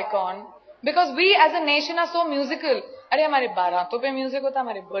pop icon? Because we as a nation are so musical. अरे हमारे बारातों पे म्यूजिक होता है,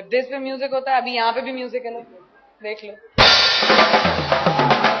 हमारे बर्थडेज पे म्यूजिक होता है, अभी यहाँ पे भी म्यूजिक है, देख लो.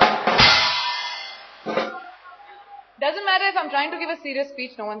 Doesn't matter if I'm trying to give a serious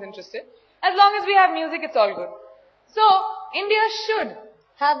speech, no one's interested. As long as we have music, it's all good. So India should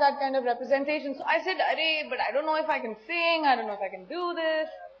have that kind of representation. So I said, "Arey, but I don't know if I can sing. I don't know if I can do this."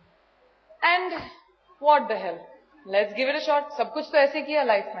 And what the hell? Let's give it a shot. सब कुछ तो ऐसे किया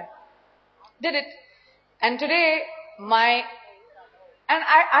life में. Did it. And today, I'm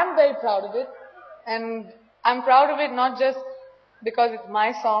very proud of it. And I'm proud of it not just because it's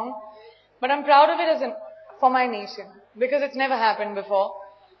my song, but I'm proud of it for my nation. Because it's never happened before.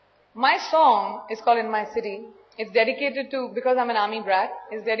 My song is called In My City. It's dedicated to, because I'm an army brat,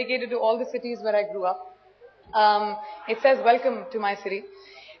 it's dedicated to all the cities where I grew up. It says, "Welcome to my city."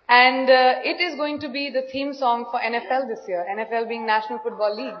 And it is going to be the theme song for NFL this year. NFL being National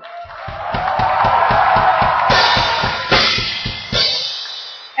Football League.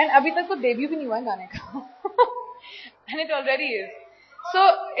 And abhi tak to debut bhi nahi hua hai gaane ka. And it already is. So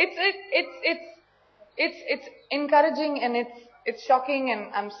it's encouraging and it's shocking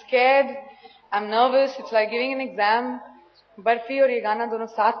and I'm scared. I'm nervous. It's like giving an exam. Barfi और ये गाना दोनों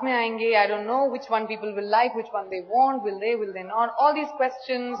साथ में आएंगे. I don't know which one people will like, which one they won't, will they not? All these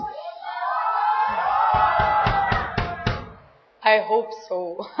questions. I hope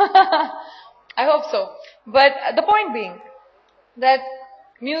so. I hope so. But the point being that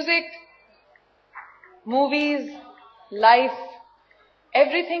music, movies, life,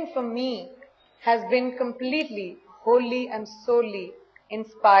 everything for me has been completely, wholly and solely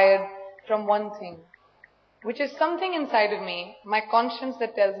inspired from one thing, which is something inside of me, my conscience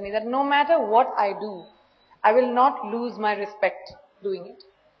that tells me that no matter what I do, I will not lose my respect doing it.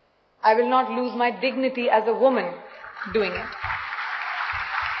 I will not lose my dignity as a woman doing it.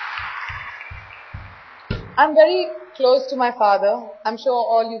 I'm very close to my father. I'm sure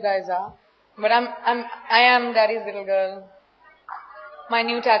all you guys are. But I am daddy's little girl. My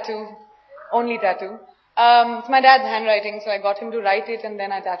new tattoo, only tattoo. It's my dad's handwriting, so I got him to write it and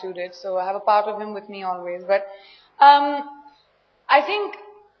then I tattooed it. So I have a part of him with me always. But I think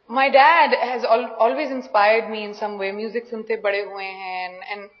my dad has always inspired me in some way. Music sunte bade hue hain,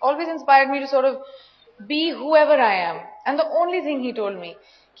 and always inspired me to sort of be whoever I am. And the only thing he told me,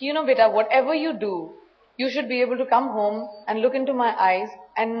 you know, beta, whatever you do, you should be able to come home and look into my eyes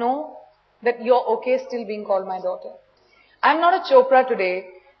and know that you're okay still being called my daughter. I'm not a Chopra today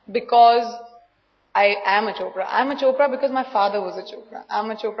because I am a Chopra. I'm a Chopra because my father was a Chopra.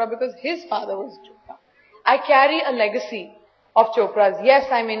 I'm a Chopra because his father was a Chopra. I carry a legacy of Chopras. Yes,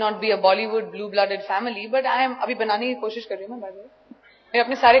 I may not be a Bollywood blue-blooded family, but I am अभी बनाने की कोशिश कर रही हूँ मैं, by the way. मैं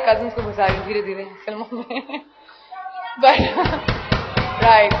अपने सारे cousins को घुसा रही हूँ धीरे-धीरे फिल्मों में. But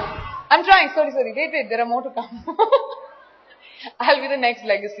right, I'm trying. Sorry. Wait. There are more to come. I'll be the next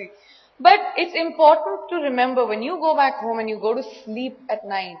legacy. But it's important to remember when you go back home and you go to sleep at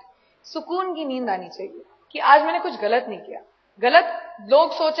night, सुकून की नींद आनी चाहिए कि आज मैंने कुछ गलत नहीं किया. गलत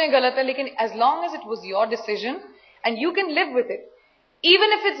लोग सोचें गलत है, लेकिन as long as it was your decision and you can live with it,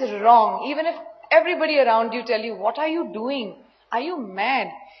 even if it's wrong, even if everybody around you tell you, what are you doing? Are you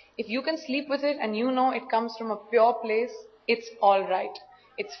mad? If you can sleep with it and you know it comes from a pure place, it's all right.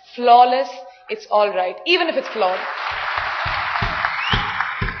 It's flawless. It's all right, even if it's flawed.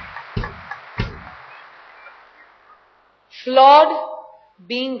 Flawed,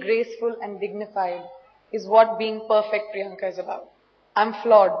 being graceful and dignified is what being perfect Priyanka is about. I'm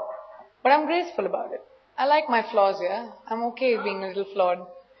flawed, but I'm graceful about it. I like my flaws, yeah. I'm okay being a little flawed.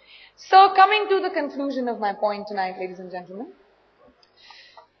 So coming to the conclusion of my point tonight, ladies and gentlemen,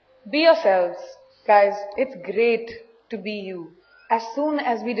 be yourselves. Guys, it's great to be you. As soon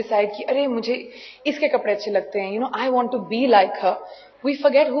as we decide कि अरे मुझे इसके कपड़े अच्छे लगते हैं, I want to be like her, we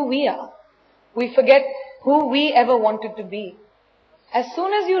forget who we are. We forget who we ever wanted to be. As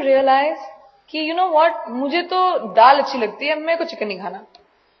soon as you realize कि you know what, मुझे तो दाल अच्छी लगती है, मेरे को चिकन नहीं खाना.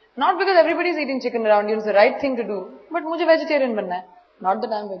 Not because everybody is eating chicken around you, it's the right thing to do, but मुझे vegetarian बनना है. Not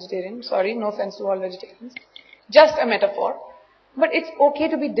that I'm vegetarian, sorry, no offense to all vegetarians. Just a metaphor. But it's okay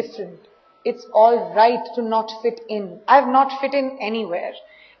to be different. It's all right to not fit in. I've not fit in anywhere.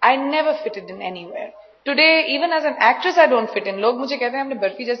 I never fitted in anywhere. Today, even as an actress, I don't fit in. लोग मुझे कहते हैं हमने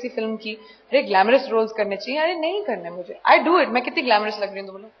बर्फी जैसी film की, अरे glamorous roles करने चाहिए, अरे नहीं करने मुझे. I do it. मैं कितनी glamorous लग रही हूँ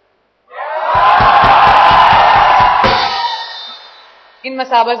तो बोलो. In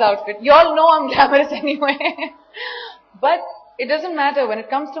Masaba's outfit. You all know I'm glamorous anyway. But it doesn't matter. When it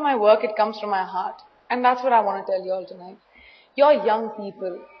comes to my work, it comes from my heart. And that's what I want to tell you all tonight. You're young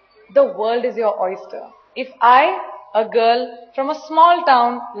people. The world is your oyster. If I, a girl from a small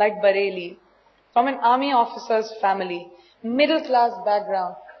town like Bareilly, from an army officer's family, middle class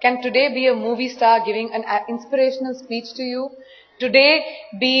background, can today be a movie star giving an inspirational speech to you, today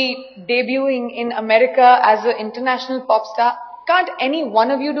be debuting in America as an international pop star, can't any one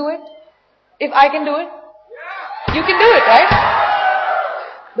of you do it? If I can do it, you can do it, right?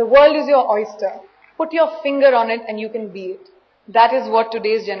 The world is your oyster. Put your finger on it and you can be it. That is what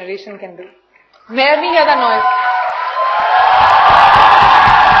today's generation can do. May I hear that noise?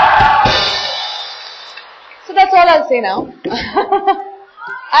 So that's all I'll say now.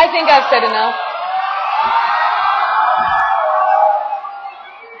 I think I've said enough.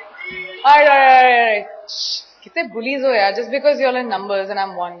 Alright. Shh. Kitne bullies ho yaar, just because you're in numbers and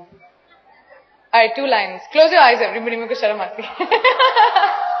I'm one. Alright, 2 lines. Close your eyes, everybody. Mujhe sharam aati.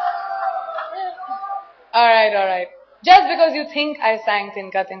 Alright. Just because you think I sang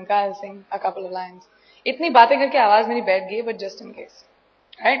Tinka Tinka, I'll sing a couple of lines. Itni baatein karke awaaz meri baith gayi, but just in case.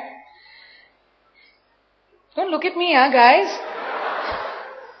 Right? Don't look at me, guys.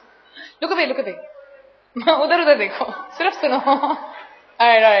 Look away. Udhar dekho. Sirf suno.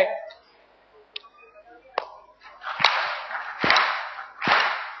 Alright.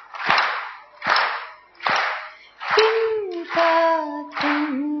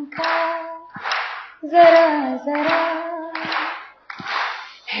 जरा जरा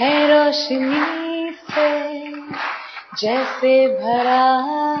है रोशनी से जैसे भरा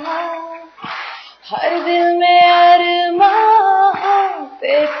हर दिल में अरमां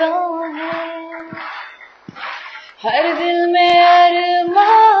होते तो हैं हर दिल में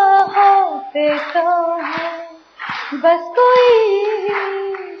अरमां होते तो हैं बस कोई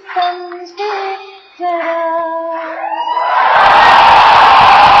समझे जरा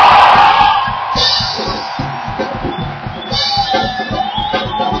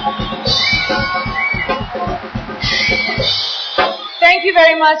Thank you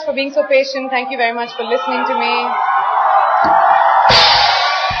very much for being so patient. Thank you very much for listening to me.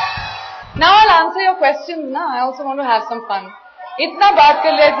 Now I'll answer your questions. Now I also want to have some fun. Itna baat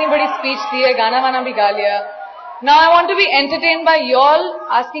kar liya, itni badi speech di hai, gana vana bhi ga liya. Now I want to be entertained by y'all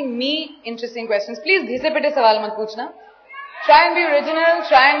asking me interesting questions. Please dhise pite sawal mat puchna. Try and be original,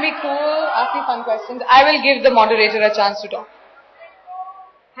 try and be cool, ask me fun questions. I will give the moderator a chance to talk.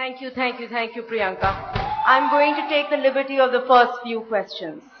 Thank you, Priyanka. I'm going to take the liberty of the first few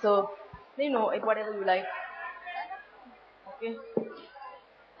questions. So, whatever you like. Okay.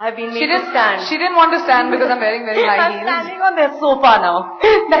 I've been made to stand. She didn't want to stand because I'm wearing very high heels. I'm standing on their sofa now.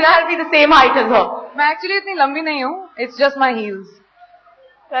 Then I'll be the same height as her. मैं actually इतनी लंबी नहीं हूँ. It's just my heels.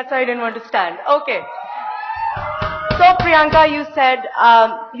 That's why I didn't want to stand. Okay. So, Priyanka, you said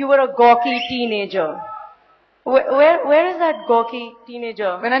you were a gawky teenager. Where is that gawky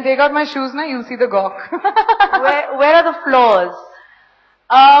teenager? When I take out my shoes, you'll see the gawk. where are the flaws?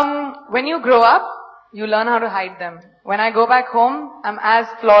 When you grow up, you learn how to hide them. When I go back home, I'm as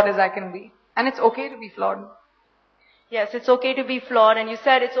flawed as I can be. And it's okay to be flawed. Yes, it's okay to be flawed. And you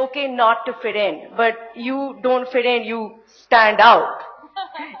said it's okay not to fit in. But you don't fit in, you stand out.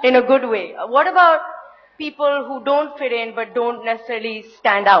 In a good way. What about people who don't fit in but don't necessarily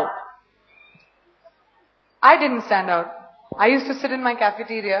stand out? I didn't stand out. I used to sit in my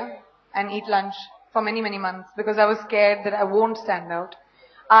cafeteria and eat lunch for many, many months because I was scared that I won't stand out.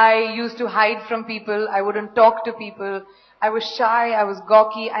 I used to hide from people. I wouldn't talk to people. I was shy. I was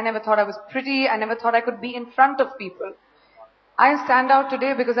gawky. I never thought I was pretty. I never thought I could be in front of people. I stand out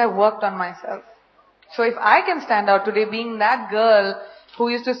today because I worked on myself. So if I can stand out today being that girl who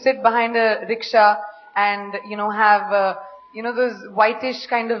used to sit behind a rickshaw and, have, those whitish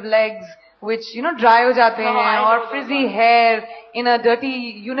kind of legs, which, dry ho jate hain, or frizzy hair in a dirty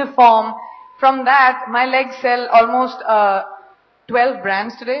uniform, From that, my legs sell almost 12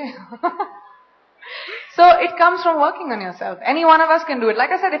 brands today. So it comes from working on yourself. Any one of us can do it.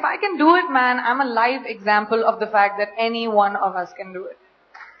 Like I said, if I can do it, man, I'm a live example of the fact that any one of us can do it.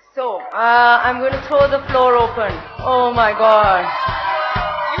 So, I'm going to throw the floor open. Oh my God.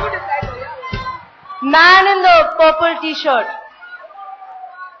 You decide. Man in the purple t-shirt.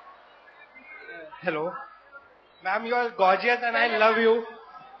 Hello. Ma'am, you are gorgeous and I love you.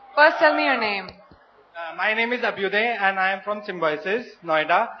 First, tell me your name. My name is Abhyuday and I am from Symbiosis,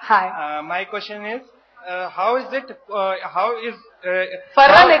 Noida. Hi. My question is, how is it, how is...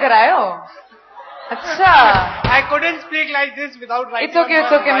 Farra lekar aaye ho? Acha. I couldn't speak like this without writing. It's okay,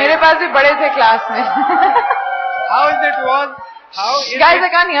 it's okay. मेरे पास भी बड़े थे class में. How is it was? How is Guys, it, I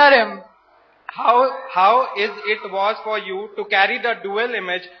can't hear him. how is it was for you to carry the dual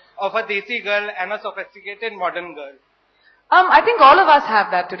image of a desi girl and a sophisticated modern girl? I think all of us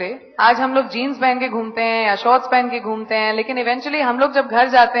have that today. आज हम लोग jeans पहन के घूमते हैं या shorts पहन के घूमते हैं, लेकिन eventually हम लोग जब घर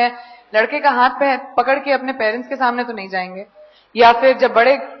जाते हैं, लड़के का हाथ पे पकड़ के अपने parents के सामने तो नहीं जाएंगे. या फिर जब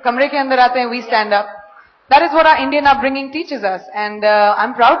बड़े कमरे के अंदर आते हैं, we stand up. That is what our Indian upbringing teaches us, and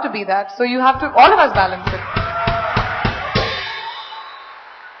I'm proud to be that. So you have to, all of us balance it.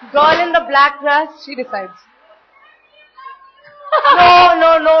 Girl in the black dress. She decides.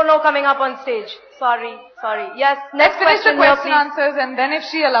 No, coming up on stage. Sorry. Yes, Let's next finish the question here, question please. answers, and then if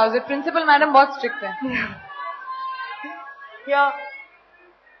she allows it, Principal Madam बहुत strict है. Yeah.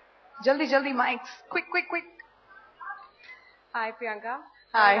 जल्दी mics, quick. Hi, Priyanka.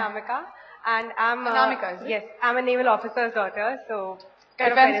 Hi. I'm Anamika. And I'm Anamika, is it? yes, I'm a naval officer's daughter, so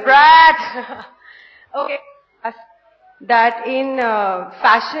kind of Defense very- brat. Okay. That in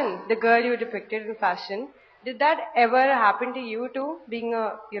fashion, the girl you depicted in fashion, did that ever happen to you too, being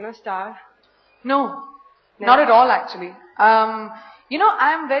a star? No, not at all actually.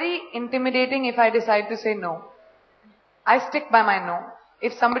 I'm very intimidating if I decide to say no. I stick by my no.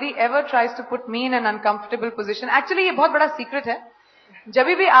 If somebody ever tries to put me in an uncomfortable position, actually ये बहुत बड़ा secret है. जब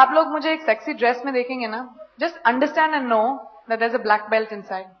भी आप लोग मुझे एक sexy dress में देखेंगे ना, just understand and know that there's a black belt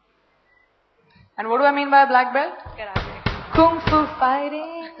inside. And what do I mean by a black belt? Kung Fu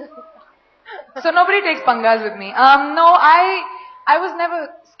fighting. So nobody takes pangas with me. No, I was never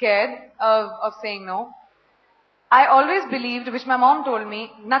scared of saying no. I always believed, which my mom told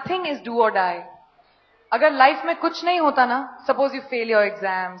me, nothing is do or die. अगर life में कुछ नहीं होता ना, suppose you fail your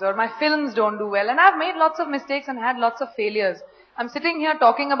exams or my films don't do well, and I've made lots of mistakes and had lots of failures. I'm sitting here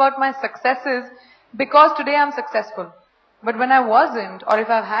talking about my successes because today I'm successful. But when I wasn't, or if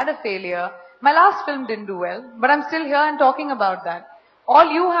I've had a failure, my last film didn't do well, but I'm still here and talking about that. All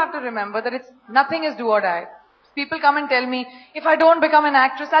you have to remember that nothing is do or die. People come and tell me, if I don't become an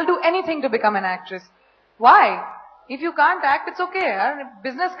actress, I'll do anything to become an actress. Why? If you can't act, it's okay. यार.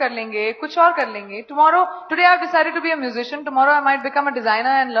 Business कर लेंगे, कुछ और कर लेंगे. Today I've decided to be a musician. Tomorrow I might become a designer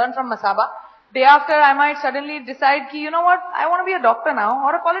and learn from Masaba. Day after I might suddenly decide कि, you know what, I want to be a doctor now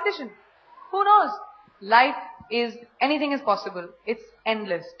or a politician. Who knows? Life is, anything is possible. It's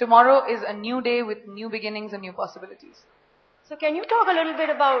endless. Tomorrow is a new day with new beginnings and new possibilities. So can you talk a little bit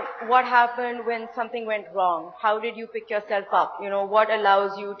about what happened when something went wrong? How did you pick yourself up? What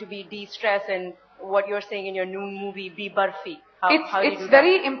allows you to be de-stressed and what you're saying in your new movie, Be Barfi? How do you do It's that?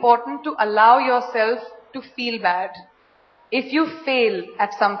 very important to allow yourself to feel bad. If you fail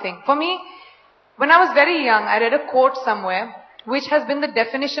at something. For me, when I was very young, I read a quote somewhere which has been the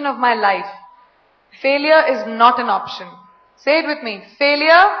definition of my life. Failure is not an option. Say it with me.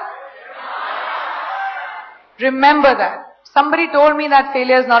 Failure? Remember that. Somebody told me that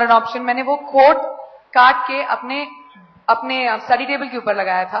failure is not an option. मैंने वो quote काट के अपने study table के ऊपर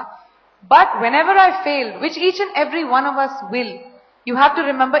लगाया था. But whenever I fail, which each and every one of us will, you have to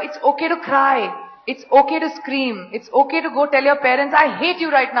remember it's okay to cry. It's okay to scream. It's okay to go tell your parents, I hate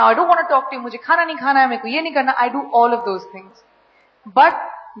you right now. I don't want to talk to you. मुझे खाना नहीं खाना है, मेरे को ये नहीं करना. I do all of those things. But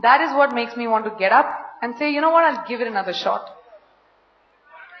that is what makes me want to get up and say, you know what, I'll give it another shot.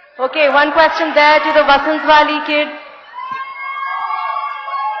 Okay, one question there to the Vasantwali kid.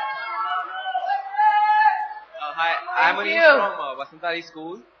 Hi, I'm Thank Anish you. from Vasantari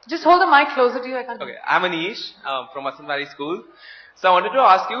School. Just hold the mic closer to you. I can't. Okay, I'm Anish from Vasantari School. So I wanted to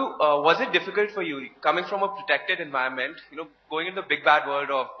ask you, was it difficult for you coming from a protected environment, going into the big bad world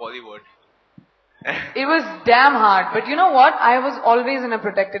of Bollywood? It was damn hard. But you know what? I was always in a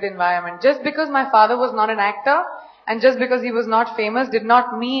protected environment. Just because my father was not an actor and just because he was not famous did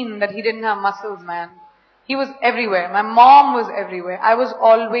not mean that he didn't have muscles, man. He was everywhere. My mom was everywhere. I was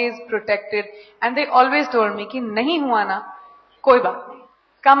always protected. And they always told me, कि नहीं हुआ ना, कोई बात नहीं.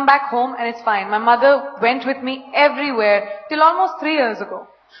 Come back home and it's fine. My mother went with me everywhere till almost 3 years ago.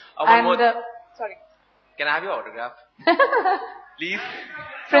 One more. Sorry. Can I have your autograph? Please?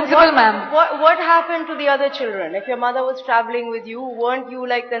 Principal ma'am. What happened to the other children? If your mother was traveling with you, weren't you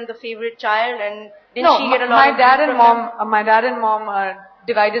like then the favorite child, and didn't she get a lot my of dad grief and from them? mom, my dad and mom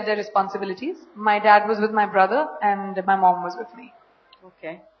divided their responsibilities. My dad was with my brother and my mom was with me.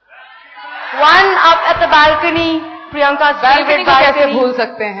 Okay. One up at the balcony, Priyanka's Balcony favorite को कैसे balcony. भूल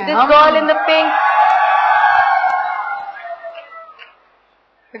सकते हैं This हम? girl in the pink.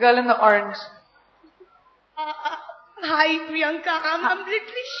 The girl in the orange. Hi, Priyanka. I'm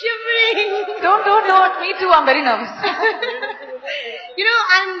literally shivering. Don't. Me too. I'm very nervous. You know,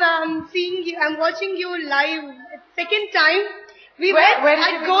 I'm seeing you. I'm watching you live. Second time. We Where met did you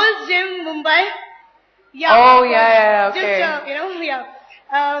at meet? Gold's Gym, Mumbai. Yeah. Oh, yeah, okay. Just, yeah.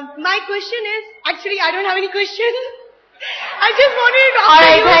 My question is, actually, I don't have any question. I just wanted to talk to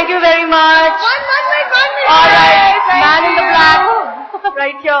Alright, you. thank you very much. One minute. Alright, Thank man in the you. black.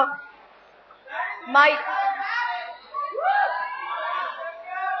 Right here. Mike.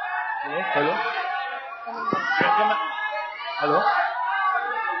 Hello. Priyanka ma'am. Hello.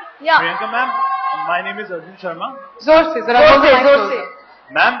 Yeah. Priyanka ma'am, my name is Arjun Sharma. जोर से जरा बोल दो जोर से.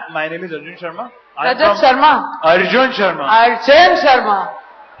 Ma'am, my name is Arjun Sharma. Rajat Sharma. Arjun Sharma. Arjun Sharma.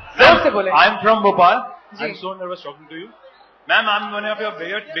 जोर से बोले. I'm from Bhopal. Ji. I'm so nervous talking to you. Ma'am, I'm one of your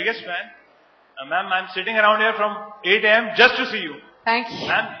biggest fan. Ma'am, I'm sitting around here from 8 a.m. just to see you. Thank you.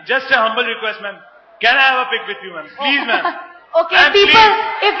 Ma'am, just a humble request, ma'am. Can I have a pic with you, ma'am? Please, ma'am. Okay, Ma'am, people,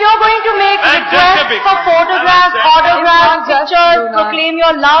 please. if you're going to make Ma'am, just a requests pic. for photographs, Ma'am, autographs, it's not just pictures, you, ma'am. proclaim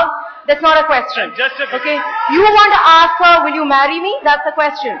your love, that's not a question. Ma'am, just a pic. Okay? You want to ask her, will you marry me? That's the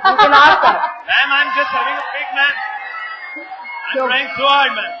question. You can ask her. Ma'am, I'm just having a pic, ma'am. I'm trying so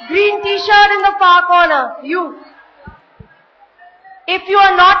hard, ma'am. Green t-shirt in the far corner. You. If you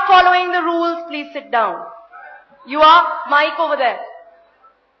are not following the rules, please sit down. You are Mike over there.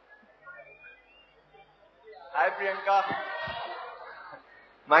 Hi Priyanka.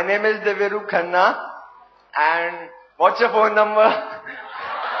 My name is Deveru Khanna. And what's your phone number?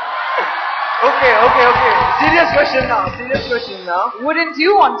 Okay. Serious question now. Wouldn't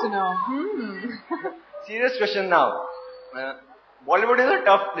you want to know? Serious question now. Bollywood is a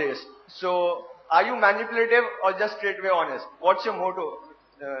tough place. So, are you manipulative or just straightway honest? What's your motto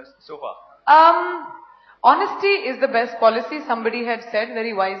so far? Honesty is the best policy, somebody had said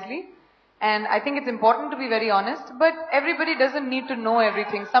very wisely. And I think it's important to be very honest, but everybody doesn't need to know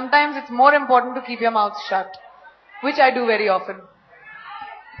everything. Sometimes it's more important to keep your mouth shut, which I do very often.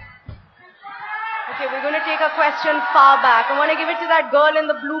 Okay, we're going to take a question far back. I want to give it to that girl in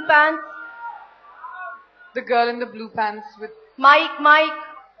the blue pants. The girl in the blue pants with Mike.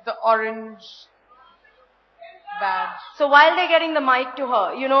 the orange badge. So while they're getting the mic to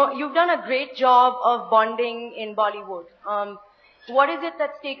her, you know, you've done a great job of bonding in Bollywood. What is it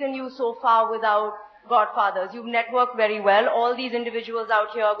that's taken you so far without godfathers? You've networked very well. All these individuals out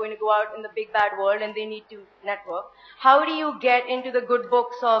here are going to go out in the big bad world and they need to network. How do you get into the good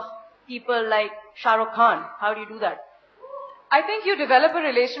books of people like Shah Rukh Khan? How do you do that? I think you develop a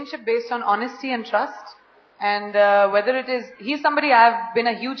relationship based on honesty and trust. And whether it is, he's somebody I've been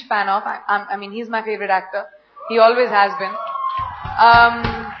a huge fan of. I mean, he's my favorite actor. He always has been.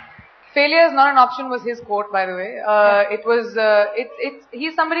 Failure is not an option was his quote, by the way.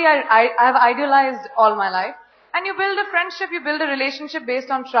 He's somebody I've idealized all my life. And you build a friendship, you build a relationship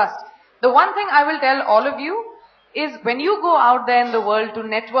based on trust. The one thing I will tell all of you is when you go out there in the world to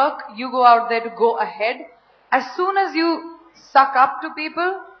network, you go out there to go ahead. As soon as you suck up to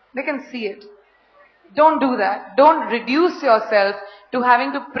people, they can see it. Don't do that. Don't reduce yourself to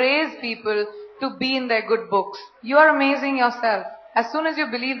having to praise people to be in their good books. You are amazing yourself. As soon as you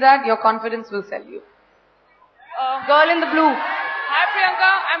believe that, your confidence will sell you. Girl in the blue. Hi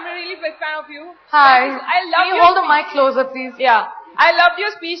Priyanka, I'm a really big fan of you. Hi. I love Can you your hold the speech. mic closer, please? Yeah. I loved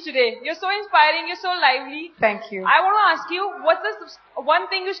your speech today. You're so inspiring, you're so lively. Thank you. I want to ask you, what's the one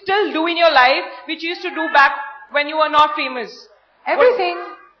thing you still do in your life which you used to do back when you were not famous? Everything.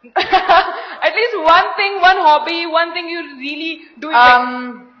 At least one thing, one hobby, one thing you really do in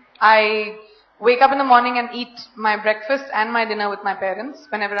life. I wake up in the morning and eat my breakfast and my dinner with my parents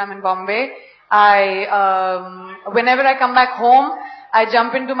whenever I'm in Bombay. Whenever I come back home, I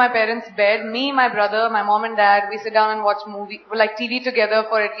jump into my parents' bed. Me, my brother, my mom and dad, we sit down and watch TV together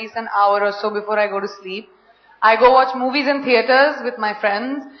for at least an hour or so before I go to sleep. I go watch movies in theaters with my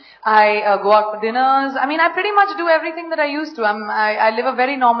friends. I go out for dinners. I mean, I pretty much do everything that I used to. I live a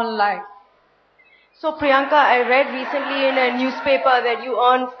very normal life. So Priyanka, I read recently in a newspaper that you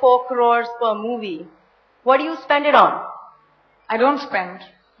earn 4 crores per movie. What do you spend it on? I don't spend.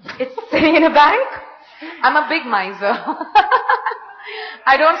 It's sitting in a bank? I'm a big miser.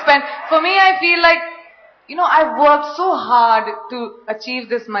 I don't spend. For me, I feel like, I've worked so hard to achieve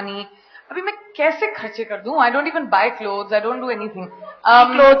this money. अभी मैं कैसे खर्चे कर दूं? I don't even buy clothes. I don't do anything.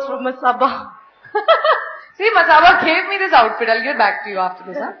 Clothes from Masaba. See, Masaba gave me this outfit. I'll get back to you after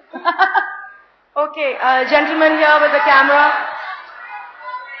this. Huh? Okay, gentleman here with the camera.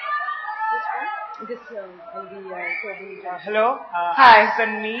 Hello. Hi. I'm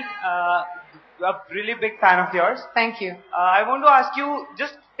Sanmeet. A really big fan of yours. Thank you. I want to ask you,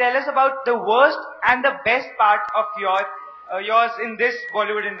 just tell us about the worst and the best part of yours in this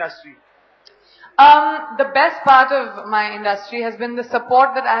Bollywood industry. The best part of my industry has been the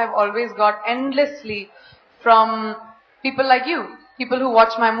support that I have always got endlessly from people like you, people who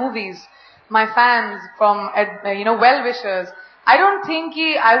watch my movies, my fans, from well-wishers. I don't think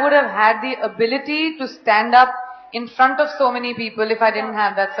I would have had the ability to stand up in front of so many people if I didn't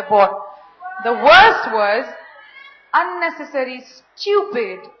have that support. The worst was unnecessary,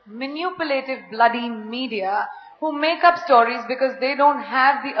 stupid, manipulative, bloody media who make up stories because they don't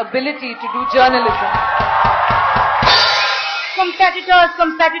have the ability to do journalism.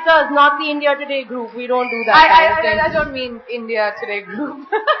 Competitors, not the India Today group. We don't do that. I don't mean India Today group.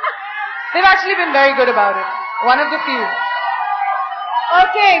 They've actually been very good about it. One of the few.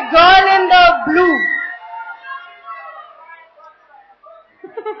 Okay, girl in the blue.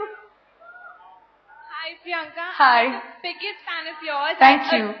 Hi Priyanka. Hi. I'm the biggest fan of yours. Thank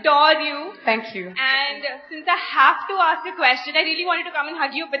I you. adore you. Thank you. And since I have to ask a question, I really wanted to come and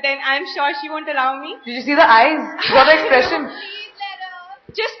hug you, but then I'm sure she won't allow me. Did you see the eyes? You got the expression. Please let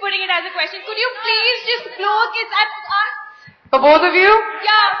her. Just putting it as a question. Could you please just blow a kiss at us? For both of you?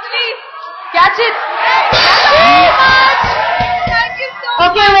 Yeah, please. Catch it. Thank you so much.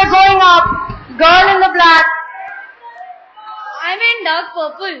 Okay, we're going up. Girl in the black. I'm in dark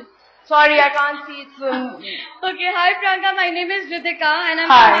purple. Sorry, I can't see it soon. Okay, hi Priyanka, my name is Ritika and I'm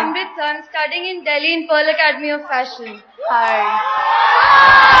Hi. from Amritsar. I'm studying in Delhi in Pearl Academy of Fashion. Hi.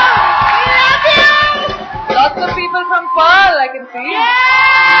 We love you! Lots of people from Pearl, I can see.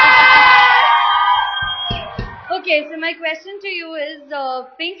 Okay, so my question to you is,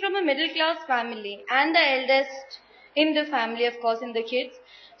 being from a middle class family and the eldest in the family, of course, in the kids,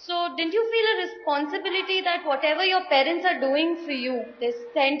 so didn't you feel a responsibility that whatever your parents are doing for you, they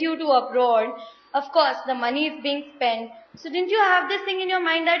sent you to abroad, of course, the money is being spent. So didn't you have this thing in your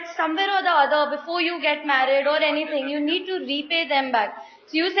mind that somewhere or the other, before you get married or anything, you need to repay them back?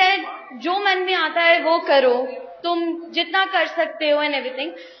 So you said, जो मन में आता है वो करो, तुम जितना कर सकते हो and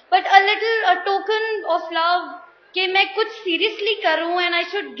everything. But a token of love, कि मैं कुछ seriously करूँ and I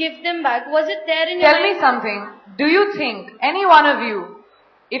should give them back. Was it there in your Tell mind? me something. Do you think, any one of you,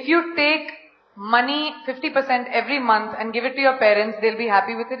 if you take money 50% every month and give it to your parents, they'll be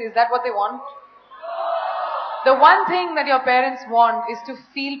happy with it? Is that what they want? The one thing that your parents want is to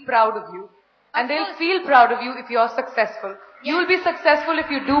feel proud of you. And they'll feel proud of you if you're successful. You will be successful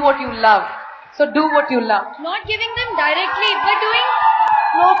if you do what you love. So do what you love. Not giving them directly, but doing...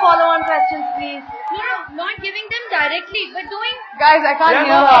 No follow-on questions, please. No, not giving them directly, but doing... Guys, I can't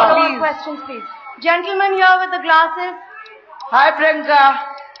hear No her, follow-on please. questions, please. Gentleman here with the glasses. Hi Priyanka.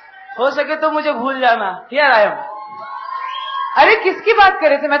 हो सके तो मुझे भूल जाना. Here I am. अरे किसकी बात कर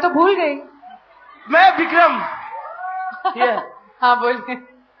रहे थे? मैं तो भूल गई. मैं विक्रम. Here. हाँ बोलिए.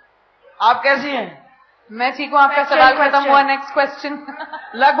 आप कैसी हैं? मैं ठीक हूँ. आपका सवाल खत्म हुआ. Next question.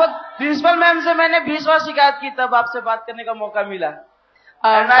 लगभग प्रिंसिपल मैम से मैंने 20 बार शिकायत की, तब आपसे बात करने का मौका मिला.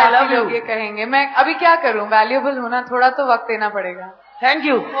 And I love you. ये कहेंगे. मैं अभी क्या करूँ? वैल्यूएबल होना, थोड़ा तो वक्त देना पड़ेगा. Thank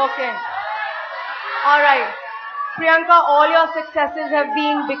you. Okay. All right. Priyanka, all your successes have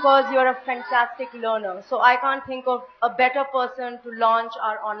been because you're a fantastic learner. So I can't think of a better person to launch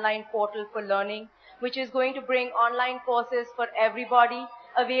our online portal for learning, which is going to bring online courses for everybody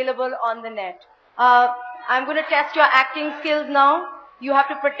available on the net. I'm going to test your acting skills now. You have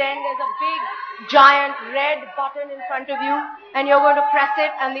to pretend there's a big, giant red button in front of you, and you're going to press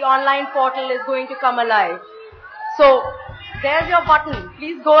it, and the online portal is going to come alive. So, there's your button.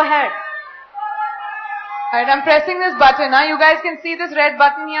 Please go ahead. Alright, I'm pressing this button. You guys can see this red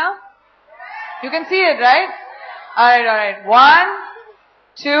button here? You can see it, right? Alright. 1,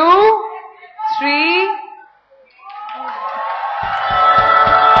 2, 3.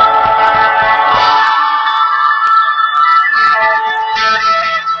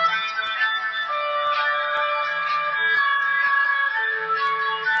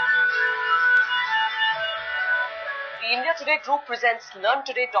 The India Today Group presents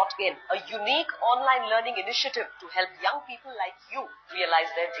LearnToday.in, a unique online learning initiative to help young people like you realize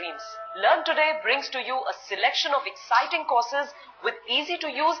their dreams. Learn Today brings to you a selection of exciting courses with easy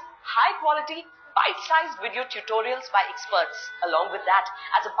to use, high quality, Bite-sized video tutorials by experts. Along with that,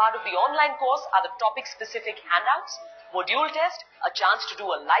 as a part of the online course are the topic-specific handouts, module test, a chance to do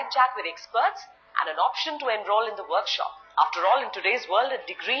a live chat with experts, and an option to enroll in the workshop. After all, in today's world, a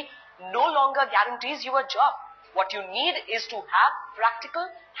degree no longer guarantees you a job. What you need is to have practical,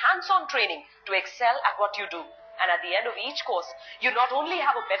 hands-on training to excel at what you do. And at the end of each course, you not only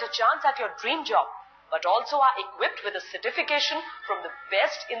have a better chance at your dream job, but also are equipped with a certification from the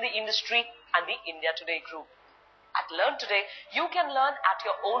best in the industry and the India Today group. At Learn Today, you can learn at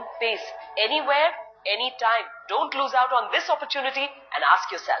your own pace, anywhere, anytime. Don't lose out on this opportunity and ask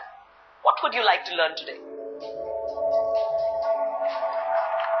yourself, what would you like to learn today?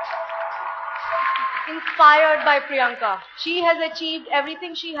 Inspired by Priyanka. She has achieved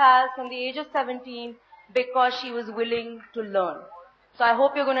everything she has from the age of 17 because she was willing to learn. So I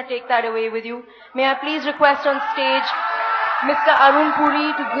hope you're going to take that away with you. May I please request on stage Mr. Arun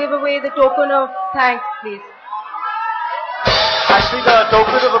Puri to give away the token of thanks, please. Actually, the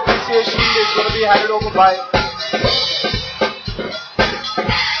token of appreciation is going to be handed over by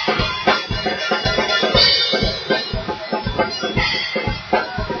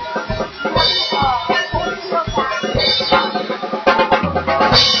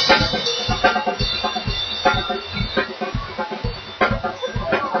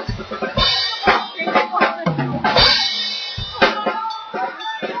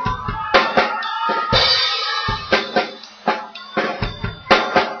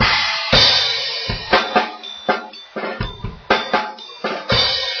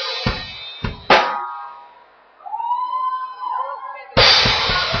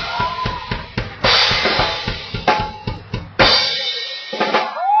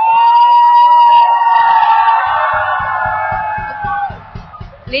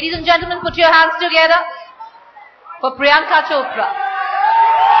Ladies and gentlemen, put your hands together for Priyanka Chopra.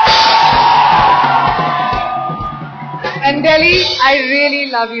 And Delhi, I really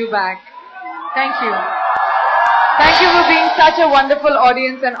love you back. Thank you. Thank you for being such a wonderful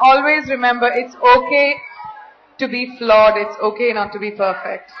audience, and always remember, it's okay to be flawed. It's okay not to be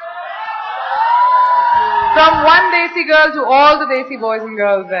perfect. From one Desi girl to all the Desi boys and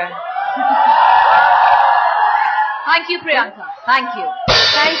girls there. Thank you, Priyanka. Thank you.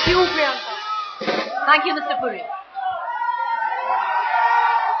 Thank you, Priyanka. Thank you, Mr. Puri.